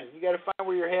 again, you got to find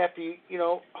where you're happy.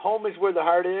 Home is where the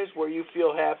heart is, where you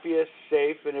feel happiest,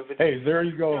 safe, and if it's. Hey, there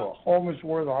you go. Home is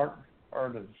where the heart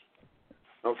is.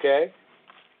 Okay.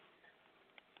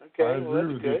 Okay. Well,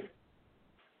 that's good.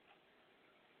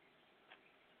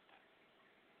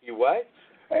 You what?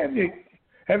 Have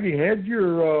you had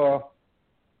your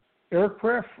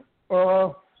aircraft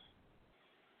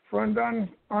friend on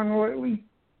lately?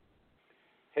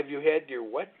 Have you had your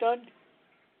what done?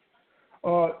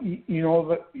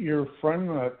 That your friend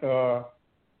that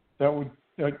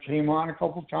came on a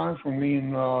couple times when me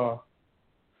and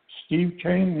Steve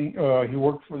came. He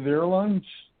worked for the airlines.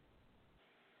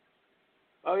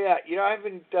 Oh yeah, I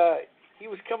haven't. He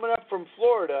was coming up from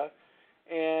Florida,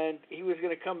 and he was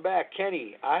going to come back.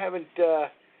 Kenny, I haven't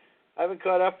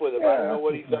caught up with him. I don't know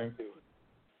what he's up to.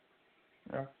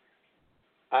 Yeah.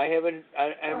 I haven't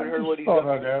heard what he's up to. I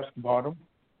thought I'd ask about him.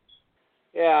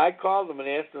 Yeah, I called him and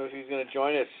asked him if he's going to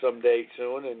join us someday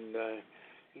soon, and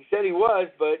he said he was,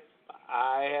 but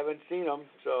I haven't seen him.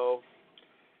 So,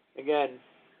 again,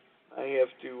 I have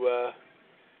to,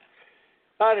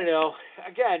 I don't know.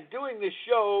 Again, doing this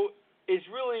show is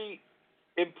really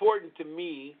important to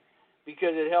me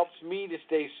because it helps me to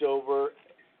stay sober,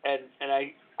 and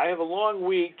I have a long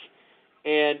week,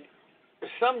 and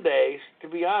some days, to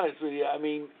be honest with you, I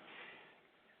mean,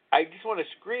 I just want to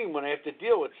scream when I have to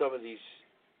deal with some of these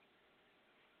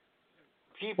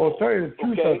people. Well, to tell you the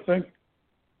truth, I think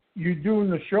you doing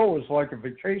the show is like a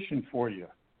vacation for you.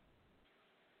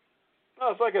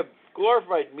 No, it's like a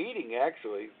glorified meeting,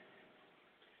 actually.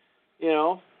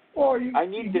 Well, I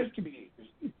need to be.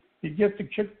 You get to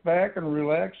kick back and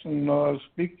relax and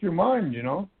speak your mind,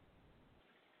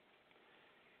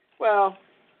 Well,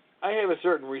 I have a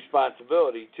certain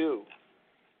responsibility, too.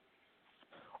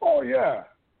 Oh, yeah.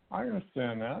 I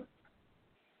understand that.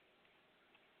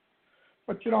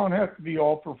 But you don't have to be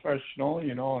all professional.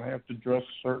 You don't have to dress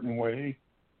a certain way.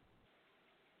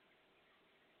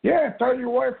 Yeah, tell your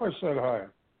wife I said hi.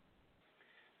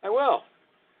 I will.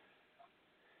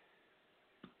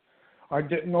 I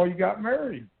didn't know you got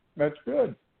married. That's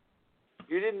good.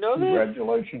 You didn't know that?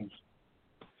 Congratulations.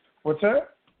 What's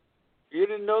that? You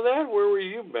didn't know that? Where were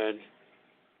you, Ben?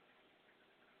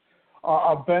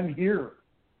 I've been here.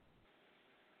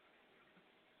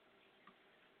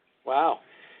 Wow.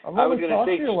 I've I was only gonna talked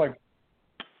say- to you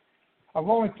I've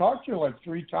only talked to you like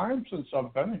 3 times since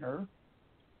I've been here.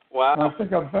 Wow. And I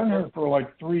think I've been here for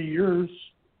like 3 years.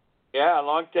 Yeah, a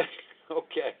long time.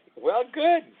 Okay. Well,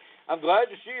 good. I'm glad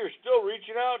to see you're still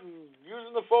reaching out and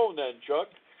using the phone then, Chuck,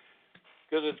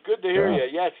 because it's good to hear Yeah. you.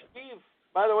 Yeah, Steve,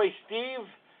 by the way, Steve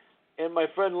and my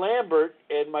friend Lambert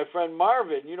and my friend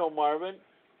Marvin, you know Marvin,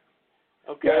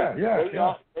 okay?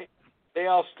 Yeah. They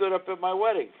all stood up at my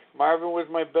wedding. Marvin was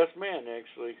my best man,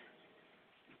 actually.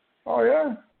 Oh,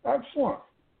 yeah? Excellent.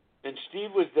 And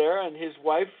Steve was there, and his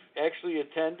wife actually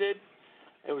attended.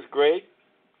 It was great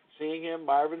seeing him.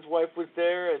 Marvin's wife was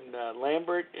there, and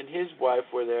Lambert and his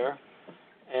wife were there.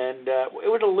 And it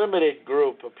was a limited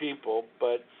group of people,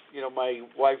 but, you know, my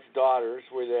wife's daughters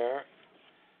were there.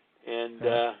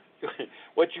 And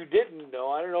what you didn't know,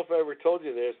 I don't know if I ever told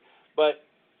you this, but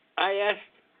I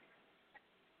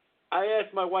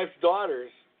asked my wife's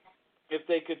daughters if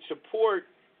they could support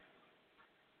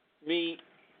me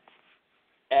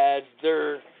as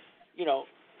their, you know,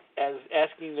 as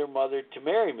asking their mother to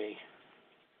marry me.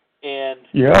 And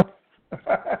Yeah.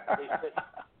 they said,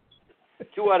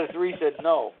 2 out of 3 said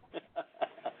no.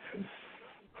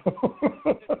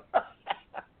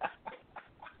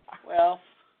 Well,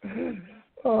 you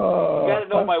got to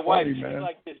know my wife. Funny, She's man.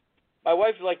 like this. My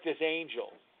wife's like this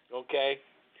angel, okay?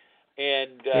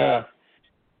 And Yeah.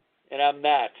 and I'm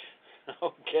not.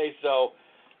 Okay, so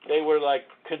they were like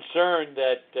concerned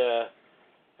that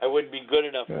I wouldn't be good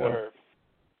enough Yeah. for her.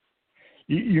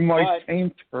 You might But-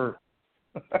 taint her.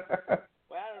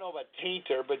 Well, I don't know about taint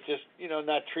her, but just, you know,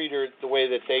 not treat her the way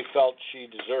that they felt she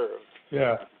deserved.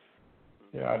 Yeah.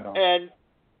 Yeah, I know. And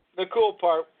the cool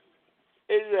part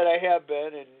is that I have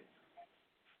been, and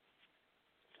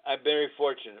I'm very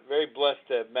fortunate, very blessed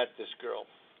to have met this girl.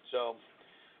 So,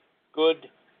 good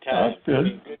time. That's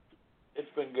good.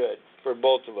 It's been good for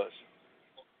both of us.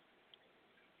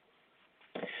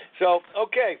 So,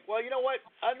 okay. Well, you know what?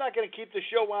 I'm not going to keep the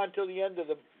show on until the end of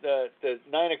the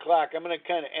 9 o'clock. I'm going to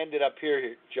kind of end it up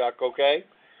here, Chuck, okay?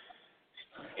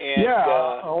 And, yeah,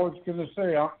 I was going to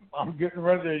say, I'm getting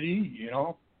ready to eat, you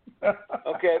know.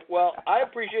 Okay, well, I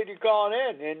appreciate you calling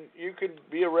in, and you could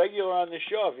be a regular on the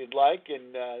show if you'd like,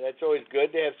 and that's always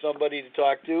good to have somebody to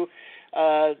talk to.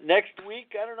 Next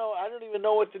week, I don't know. I don't even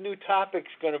know what the new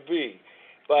topic's going to be,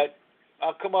 but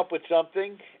I'll come up with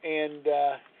something. And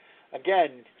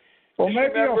again, well, just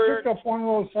maybe remember, I'll pick up one of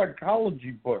those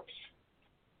psychology books,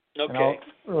 okay,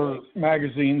 or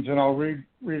magazines, and I'll read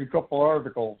a couple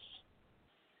articles.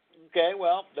 okay.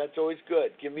 Well, that's always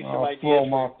good. Give me some I'll ideas throw 'em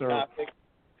for out there. topic.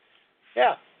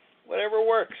 Yeah, whatever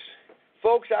works.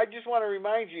 Folks, I just want to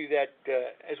remind you that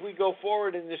as we go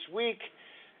forward in this week,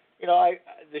 you know,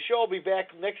 the show will be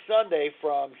back next Sunday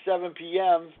from 7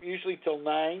 p.m., usually till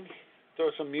 9.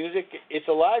 Throw some music. It's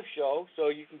a live show, so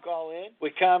you can call in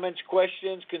with comments,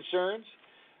 questions, concerns.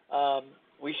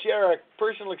 We share our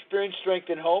personal experience, strength,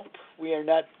 and hope. We are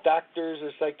not doctors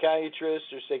or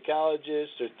psychiatrists or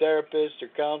psychologists or therapists or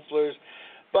counselors,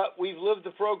 but we've lived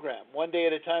the program one day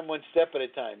at a time, one step at a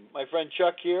time. My friend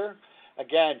Chuck here,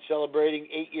 again, celebrating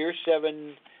 8 years,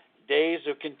 7 days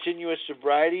of continuous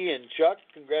sobriety. And Chuck,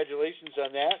 congratulations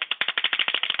on that.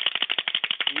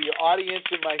 The audience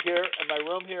in my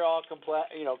room here all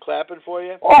clapping for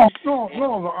you. Oh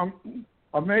no!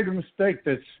 I made a mistake.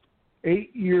 That's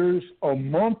 8 years, a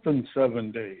month, and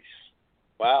 7 days.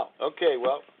 Wow. Okay.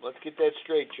 Well, let's get that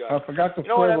straight, Chuck. I forgot to You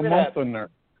know what throw I'm the gonna month in there.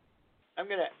 I'm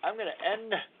gonna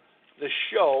end the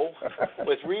show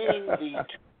with reading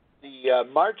the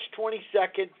March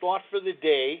 22nd thought for the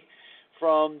day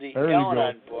from the There you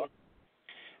Al-Anon go. book.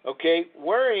 Okay,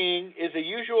 worrying is a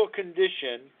usual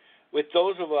condition with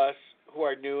those of us who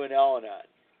are new in Al-Anon.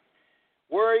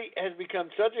 Worry has become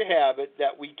such a habit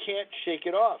that we can't shake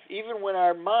it off, even when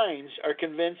our minds are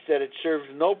convinced that it serves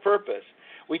no purpose.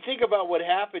 We think about what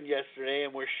happened yesterday,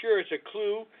 and we're sure it's a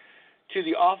clue to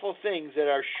the awful things that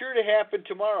are sure to happen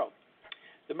tomorrow.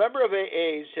 The member of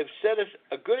AAs have set us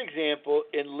a good example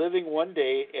in living one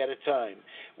day at a time.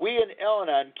 We in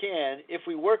Al-Anon can, if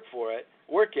we work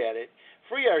at it,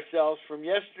 free ourselves from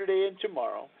yesterday and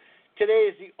tomorrow.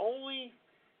 Today is the only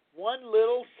one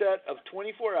little set of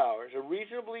 24 hours, a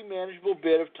reasonably manageable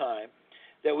bit of time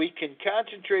that we can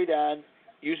concentrate on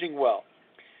using well.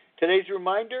 Today's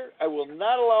reminder, I will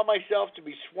not allow myself to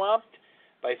be swamped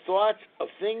by thoughts of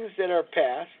things that are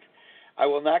past. I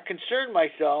will not concern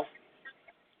myself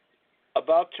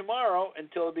about tomorrow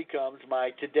until it becomes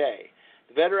my today.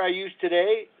 The better I use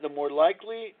today, the more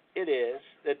likely it is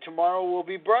that tomorrow will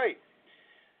be bright.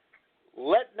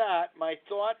 Let not my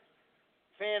thought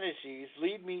fantasies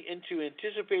lead me into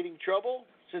anticipating trouble,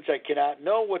 since I cannot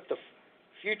know what the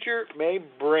future may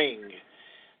bring.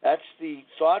 That's the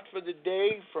thought for the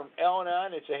day from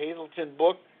Al-Anon. It's a Hazelden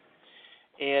book.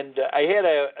 And I had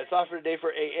a thought for the day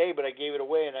for AA, but I gave it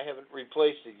away and I haven't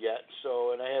replaced it yet.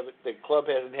 So, and the club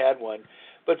hasn't had one.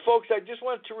 But folks, I just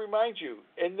wanted to remind you,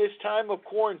 in this time of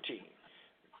quarantine,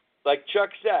 like Chuck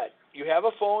said, you have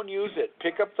a phone, use it.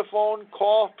 Pick up the phone,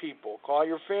 call people, call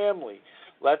your family,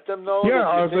 let them know. Yeah, that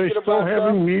are you're they thinking still about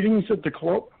having them. meetings at the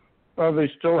club? Are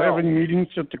they still having meetings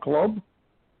at the club?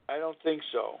 I don't think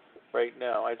so right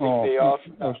now. I think they all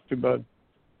stopped. That's too bad.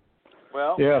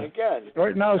 Well, yeah. Again,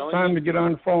 right now it's time to get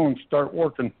on the phone and start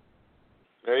working.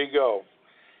 There you go.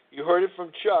 You heard it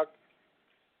from Chuck.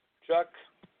 Chuck,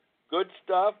 good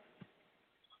stuff.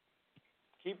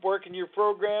 Keep working your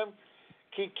program.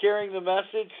 Keep carrying the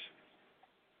message.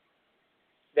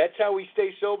 That's how we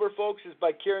stay sober, folks, is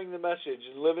by carrying the message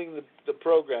and living the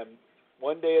program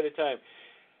one day at a time.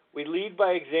 We lead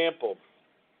by example.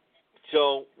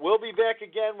 So we'll be back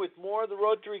again with more of the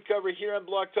Road to Recovery here on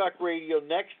Blog Talk Radio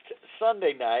next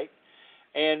Sunday night.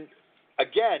 And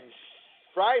again,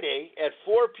 Friday at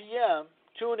 4 p.m.,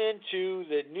 tune into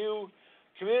the new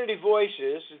Community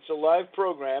Voices. It's a live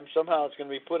program. Somehow it's going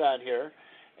to be put on here.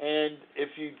 And if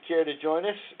you care to join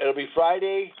us, it'll be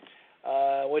Friday.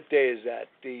 What day is that?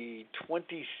 The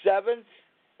 27th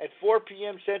at 4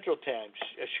 p.m. Central Time,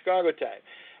 Chicago time.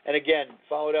 And again,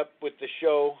 followed up with the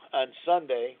show on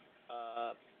Sunday,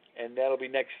 and that'll be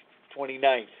next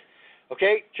 29th.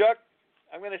 Okay, Chuck,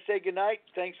 I'm going to say goodnight.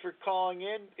 Thanks for calling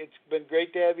in. It's been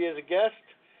great to have you as a guest,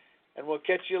 and we'll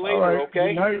catch you later, all right,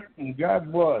 okay? Good night, and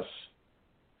God bless.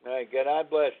 All right, God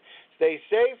bless. Stay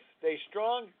safe, stay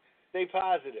strong, stay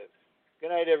positive. Good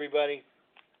night, everybody.